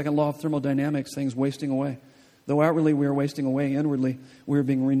 second law of thermodynamics, things wasting away. Though outwardly we are wasting away, inwardly we are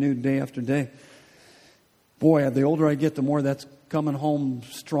being renewed day after day. Boy, the older I get, the more that's coming home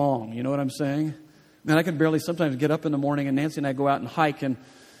strong. You know what I'm saying? Man, I can barely sometimes get up in the morning, and Nancy and I go out and hike, and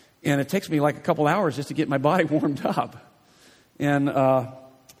it takes me like a couple hours just to get my body warmed up. And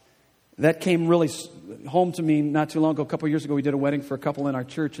that came really home to me not too long ago. A couple of years ago, we did a wedding for a couple in our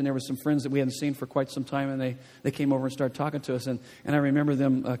church, and there were some friends that we hadn't seen for quite some time, and they came over and started talking to us. And I remember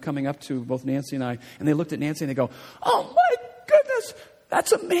them coming up to both Nancy and I, and they looked at Nancy and they go, "Oh, my goodness,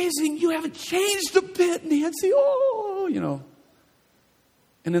 that's amazing. You haven't changed a bit, Nancy. Oh, you know."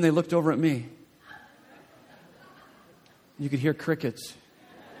 And then they looked over at me. You could hear crickets.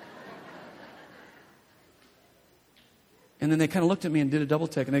 And then they kind of looked at me and did a double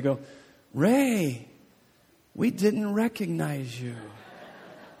take, and they go, "Ray, we didn't recognize you."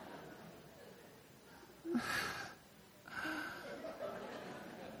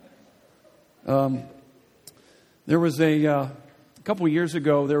 There was a couple of years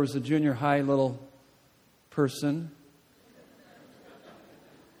ago, there was a junior high little person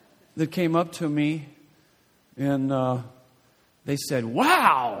that came up to me, and they said,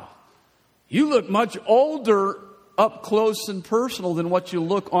 "Wow, you look much older up close and personal than what you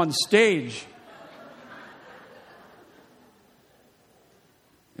look on stage."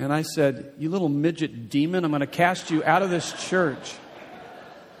 And I said, "You little midget demon, I'm going to cast you out of this church.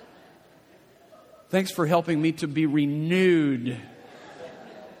 Thanks for helping me to be renewed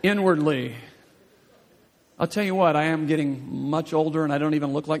inwardly." I'll tell you what, I am getting much older, and I don't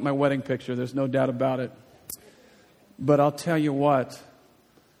even look like my wedding picture. There's no doubt about it. But I'll tell you what,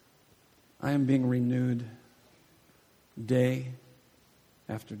 I am being renewed day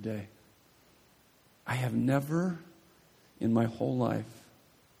after day. I have never in my whole life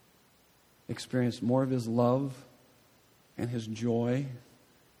experienced more of His love and His joy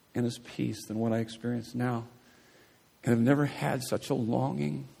and His peace than what I experience now. And I've never had such a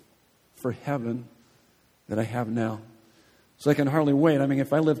longing for heaven that I have now. So I can hardly wait. I mean,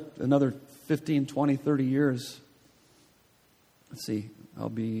 if I live another 15, 20, 30 years, let's see, I'll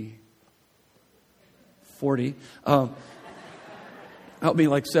be 40. I'll be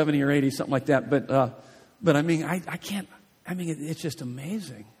like 70 or 80, something like that. But I mean, I can't, I mean, it's just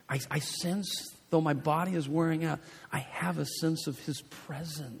amazing. I sense, though my body is wearing out, I have a sense of His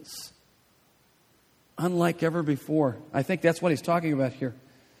presence. Unlike ever before. I think that's what he's talking about here.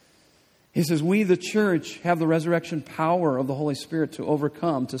 He says, we, the church, have the resurrection power of the Holy Spirit to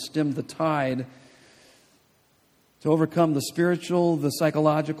overcome, to stem the tide, to overcome the spiritual, the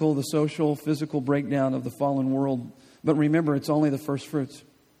psychological, the social, physical breakdown of the fallen world. But remember, it's only the first fruits.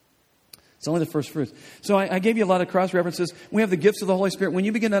 It's only the first fruits. So I gave you a lot of cross references. We have the gifts of the Holy Spirit. When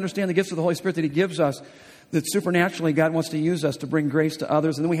you begin to understand the gifts of the Holy Spirit that He gives us, that supernaturally God wants to use us to bring grace to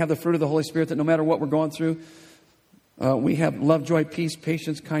others. And then we have the fruit of the Holy Spirit that no matter what we're going through, we have love, joy, peace,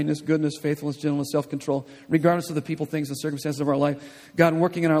 patience, kindness, goodness, faithfulness, gentleness, self-control, regardless of the people, things, and circumstances of our life. God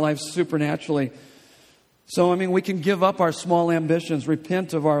working in our lives supernaturally. So, I mean, we can give up our small ambitions,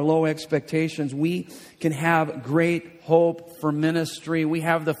 repent of our low expectations. We can have great hope for ministry. We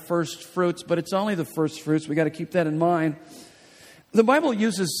have the first fruits, but it's only the first fruits. We got to keep that in mind. The Bible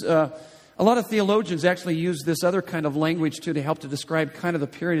uses, a lot of theologians actually use this other kind of language too to help to describe kind of the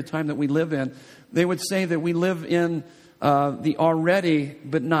period of time that we live in. They would say that we live in the already,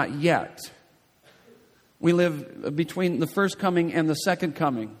 but not yet. We live between the first coming and the second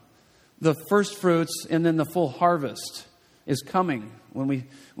coming. The first fruits and then the full harvest is coming when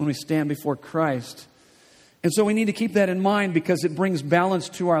we stand before Christ. And so we need to keep that in mind because it brings balance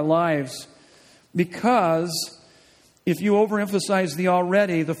to our lives. Because if you overemphasize the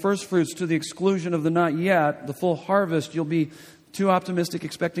already, the first fruits to the exclusion of the not yet, the full harvest, you'll be too optimistic,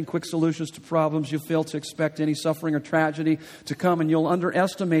 expecting quick solutions to problems. You'll fail to expect any suffering or tragedy to come, and you'll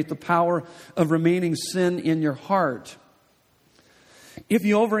underestimate the power of remaining sin in your heart. If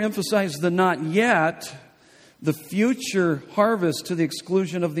you overemphasize the not yet, the future harvest to the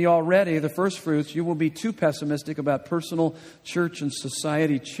exclusion of the already, the first fruits, you will be too pessimistic about personal, church, and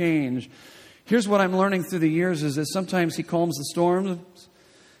society change. Here's what I'm learning through the years is that sometimes He calms the storms,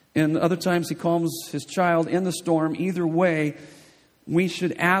 and other times He calms His child in the storm. Either way, we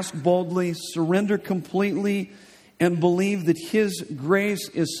should ask boldly, surrender completely, and believe that His grace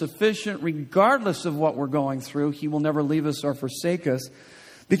is sufficient regardless of what we're going through. He will never leave us or forsake us.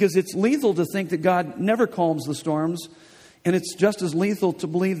 Because it's lethal to think that God never calms the storms. And it's just as lethal to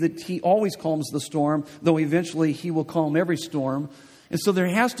believe that He always calms the storm, though eventually He will calm every storm. And so there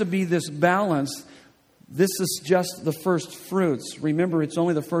has to be this balance. This is just the first fruits. Remember, it's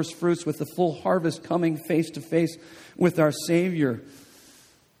only the first fruits with the full harvest coming face to face with our Savior.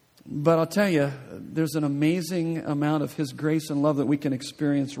 But I'll tell you, there's an amazing amount of His grace and love that we can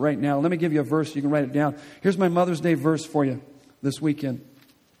experience right now. Let me give you a verse. You can write it down. Here's my Mother's Day verse for you this weekend.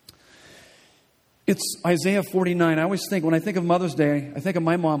 It's Isaiah 49. I always think, when I think of Mother's Day, I think of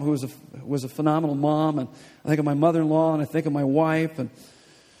my mom, who was a phenomenal mom. And I think of my mother-in-law, and I think of my wife. And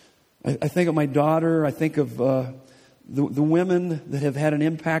I think of my daughter. I think of the women that have had an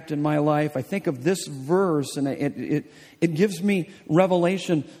impact in my life. I think of this verse, and it gives me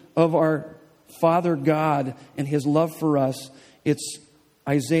revelation of our Father God and His love for us. It's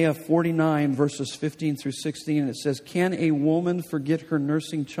Isaiah 49, verses 15 through 16, and it says, "Can a woman forget her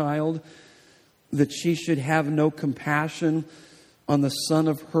nursing child, that she should have no compassion on the son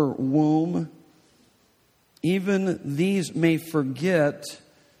of her womb? Even these may forget,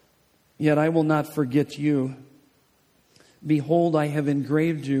 yet I will not forget you. Behold, I have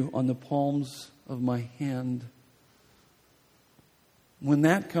engraved you on the palms of my hand." When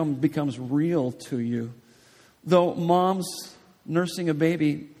that becomes real to you, though mom's nursing a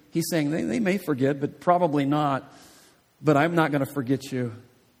baby, he's saying they may forget, but probably not. But I'm not going to forget you.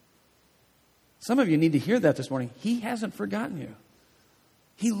 Some of you need to hear that this morning. He hasn't forgotten you.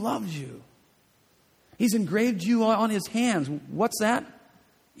 He loves you. He's engraved you on His hands. What's that?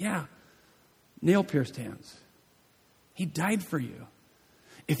 Yeah, nail-pierced hands. He died for you.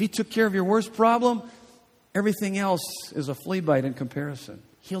 If He took care of your worst problem, everything else is a flea bite in comparison.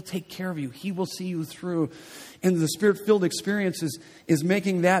 He'll take care of you. He will see you through. And the Spirit-filled experience is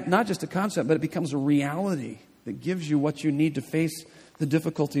making that not just a concept, but it becomes a reality that gives you what you need to face the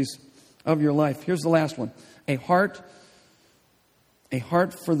difficulties of your life. Here's the last one. A heart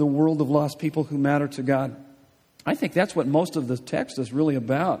for the world of lost people who matter to God. I think that's what most of the text is really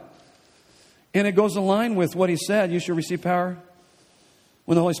about. And it goes in line with what He said, you shall receive power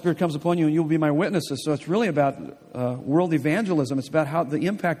when the Holy Spirit comes upon you, and you will be my witnesses. So it's really about world evangelism. It's about how the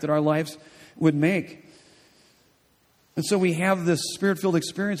impact that our lives would make. And so we have this Spirit-filled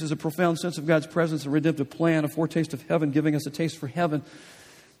experience as a profound sense of God's presence, a redemptive plan, a foretaste of heaven, giving us a taste for heaven,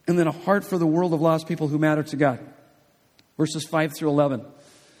 and then a heart for the world of lost people who matter to God. Verses 5 through 11.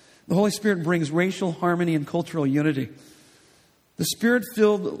 The Holy Spirit brings racial harmony and cultural unity. The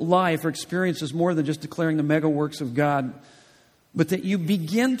Spirit-filled life or experience is more than just declaring the mega works of God, but that you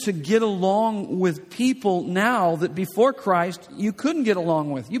begin to get along with people now that before Christ you couldn't get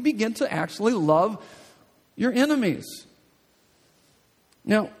along with. You begin to actually love your enemies.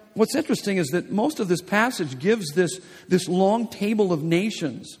 Now, what's interesting is that most of this passage gives this long table of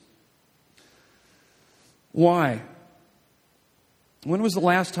nations. Why? When was the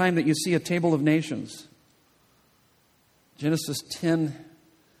last time that you see a table of nations? Genesis 10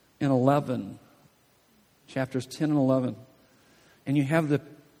 and 11. Chapters 10 and 11. And you have the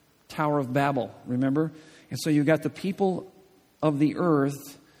Tower of Babel, remember? And so you got the people of the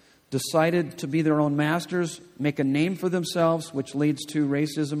earth decided to be their own masters, make a name for themselves, which leads to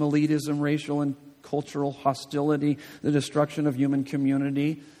racism, elitism, racial and cultural hostility, the destruction of human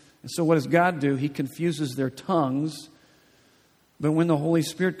community. And so what does God do? He confuses their tongues. But when the Holy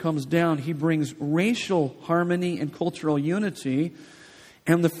Spirit comes down, He brings racial harmony and cultural unity.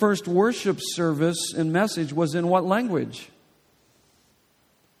 And the first worship service and message was in what language?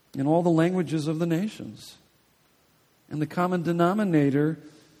 In all the languages of the nations. And the common denominator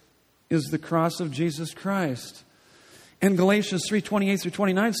is the cross of Jesus Christ. And Galatians 3:28 through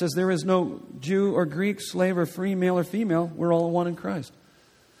 29 says there is no Jew or Greek, slave or free, male or female. We're all one in Christ.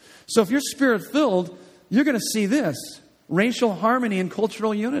 So if you're Spirit-filled, you're going to see this. Racial harmony and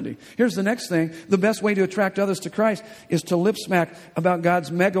cultural unity. Here's the next thing. The best way to attract others to Christ is to lip smack about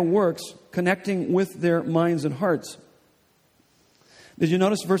God's mega works, connecting with their minds and hearts. Did you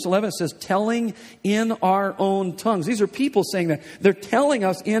notice verse 11? It says, telling in our own tongues. These are people saying that. They're telling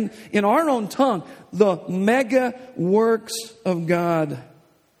us in our own tongue the mega works of God.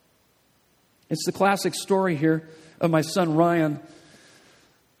 It's the classic story here of my son Ryan.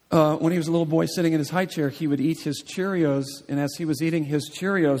 When he was a little boy sitting in his high chair, he would eat his Cheerios. And as he was eating his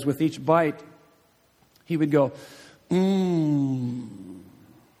Cheerios, with each bite, he would go, mmm.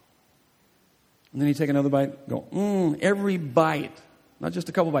 And then he'd take another bite, go, mmm, every bite. Not just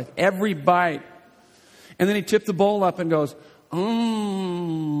a couple bites, every bite. And then he tipped the bowl up and goes,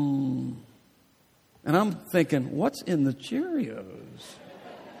 mmm. And I'm thinking, what's in the Cheerios?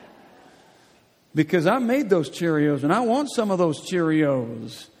 Because I made those Cheerios and I want some of those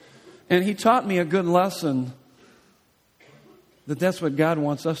Cheerios. And he taught me a good lesson that that's what God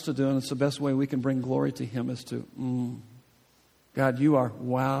wants us to do. And it's the best way we can bring glory to Him is to, God, you are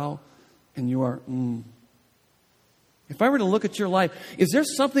wow and you are If I were to look at your life, is there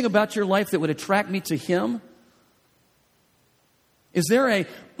something about your life that would attract me to Him? Is there a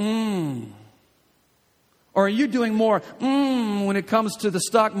Or are you doing more when it comes to the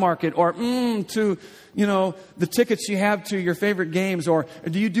stock market, or to, the tickets you have to your favorite games? Or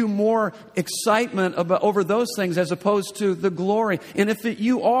do you do more excitement over those things as opposed to the glory? And if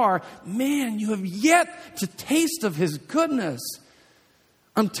you are, man, you have yet to taste of His goodness.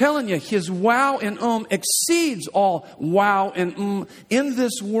 I'm telling you, his wow and exceeds all wow and in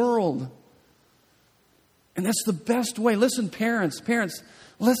this world. And that's the best way. Listen, parents,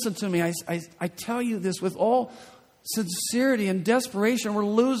 listen to me. I tell you this with all sincerity and desperation. We're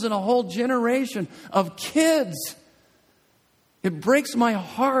losing a whole generation of kids. It breaks my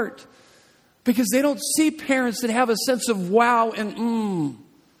heart because they don't see parents that have a sense of wow and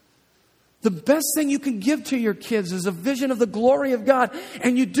The best thing you can give to your kids is a vision of the glory of God.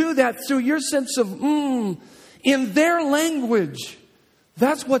 And you do that through your sense of in their language.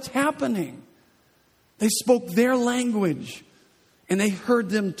 That's what's happening. They spoke their language and they heard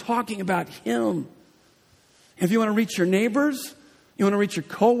them talking about Him. If you want to reach your neighbors, you want to reach your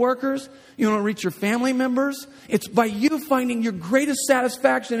coworkers, you want to reach your family members, it's by you finding your greatest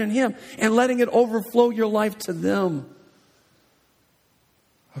satisfaction in Him and letting it overflow your life to them.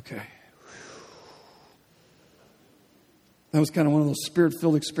 Okay. That was kind of one of those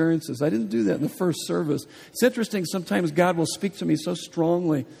Spirit-filled experiences. I didn't do that in the first service. It's interesting, sometimes God will speak to me so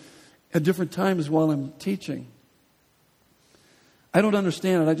strongly at different times while I'm teaching. I don't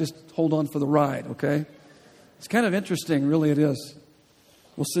understand it. I just hold on for the ride, okay? It's kind of interesting, really it is.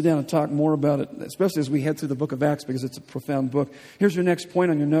 We'll sit down and talk more about it, especially as we head through the book of Acts because it's a profound book. Here's your next point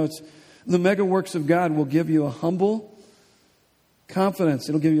on your notes. The mega works of God will give you a humble confidence.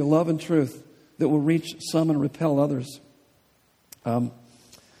 It'll give you love and truth that will reach some and repel others.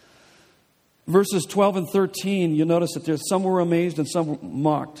 Verses 12 and 13, you'll notice that there's some were amazed and some were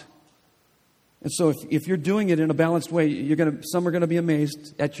mocked. And so if you're doing it in a balanced way, some are going to be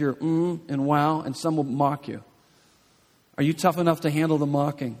amazed at your and wow, and some will mock you. Are you tough enough to handle the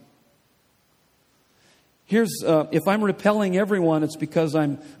mocking? Here's, if I'm repelling everyone, it's because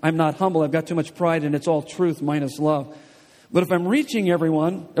I'm not humble. I've got too much pride and it's all truth minus love. But if I'm reaching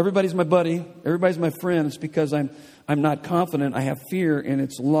everyone, everybody's my buddy, everybody's my friend, it's because I'm not confident, I have fear, and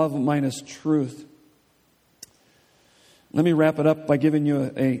it's love minus truth. Let me wrap it up by giving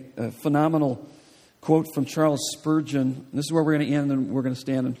you a phenomenal quote from Charles Spurgeon. This is where we're going to end, and we're going to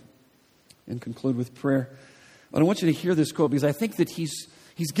stand and conclude with prayer. But I want you to hear this quote because I think that he's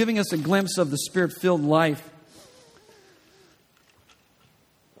giving us a glimpse of the Spirit-filled life.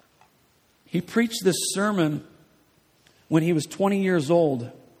 He preached this sermon when he was 20 years old.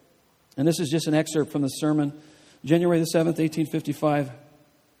 And this is just an excerpt from the sermon, January the 7th, 1855.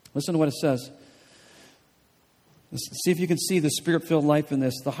 Listen to what it says. Let's see if you can see the Spirit-filled life in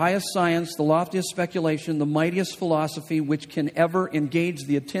this. The highest science, the loftiest speculation, the mightiest philosophy which can ever engage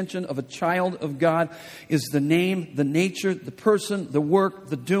the attention of a child of God is the name, the nature, the person, the work,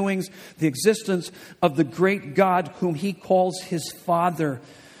 the doings, the existence of the great God whom He calls His Father.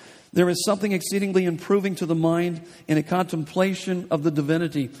 There is something exceedingly improving to the mind in a contemplation of the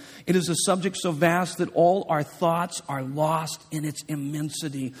divinity. It is a subject so vast that all our thoughts are lost in its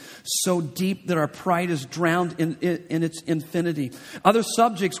immensity, so deep that our pride is drowned in its infinity. Other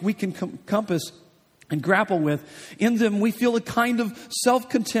subjects we can compass and grapple with. In them we feel a kind of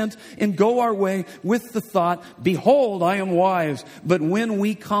self-content and go our way with the thought, behold, I am wise. But when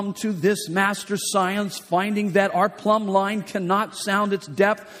we come to this master science, finding that our plumb line cannot sound its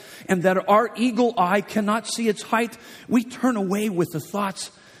depth and that our eagle eye cannot see its height, we turn away with the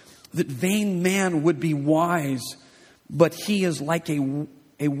thoughts that vain man would be wise, but he is like a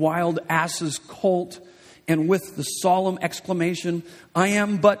wild ass's colt. And with the solemn exclamation, I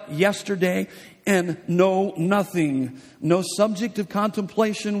am but yesterday and know nothing. No subject of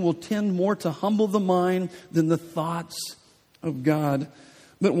contemplation will tend more to humble the mind than the thoughts of God.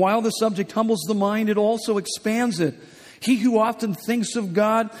 But while the subject humbles the mind, it also expands it. He who often thinks of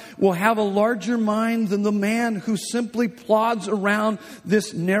God will have a larger mind than the man who simply plods around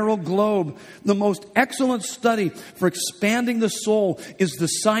this narrow globe. The most excellent study for expanding the soul is the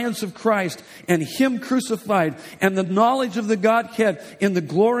science of Christ and Him crucified and the knowledge of the Godhead in the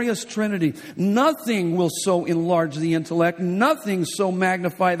glorious Trinity. Nothing will so enlarge the intellect, nothing so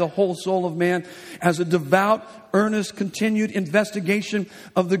magnify the whole soul of man as a devout, earnest, continued investigation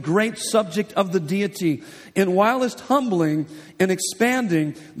of the great subject of the deity. And while it's humbling and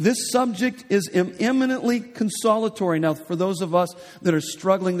expanding, this subject is eminently consolatory. Now, for those of us that are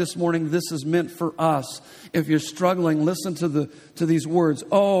struggling this morning, this is meant for us. If you're struggling, listen to these words.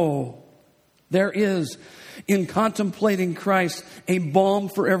 Oh, there is in contemplating Christ a balm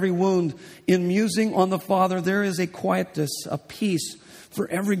for every wound. In musing on the Father, there is a quietness, a peace for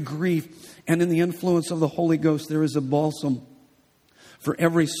every grief. And in the influence of the Holy Ghost, there is a balsam for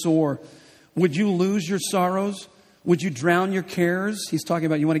every sore. Would you lose your sorrows? Would you drown your cares? He's talking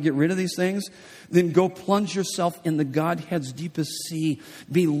about you want to get rid of these things? Then go plunge yourself in the Godhead's deepest sea.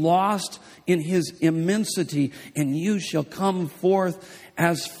 Be lost in His immensity, and you shall come forth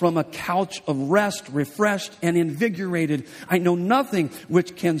as from a couch of rest, refreshed and invigorated. I know nothing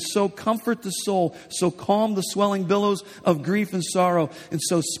which can so comfort the soul, so calm the swelling billows of grief and sorrow, and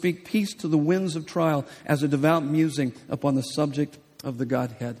so speak peace to the winds of trial as a devout musing upon the subject of the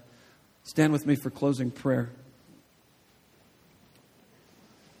Godhead. Stand with me for closing prayer.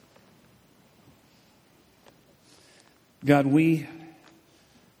 God, we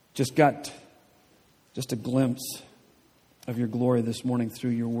just got a glimpse of your glory this morning through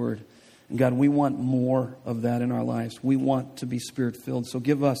your word. And God, we want more of that in our lives. We want to be Spirit-filled. So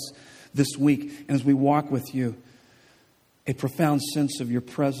give us this week, and as we walk with you, a profound sense of your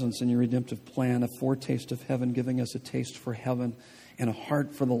presence and your redemptive plan, a foretaste of heaven, giving us a taste for heaven, and a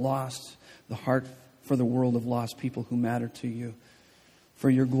heart for the lost, the heart for the world of lost people who matter to you. For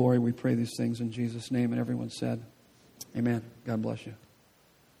your glory, we pray these things in Jesus' name. And everyone said, amen. God bless you.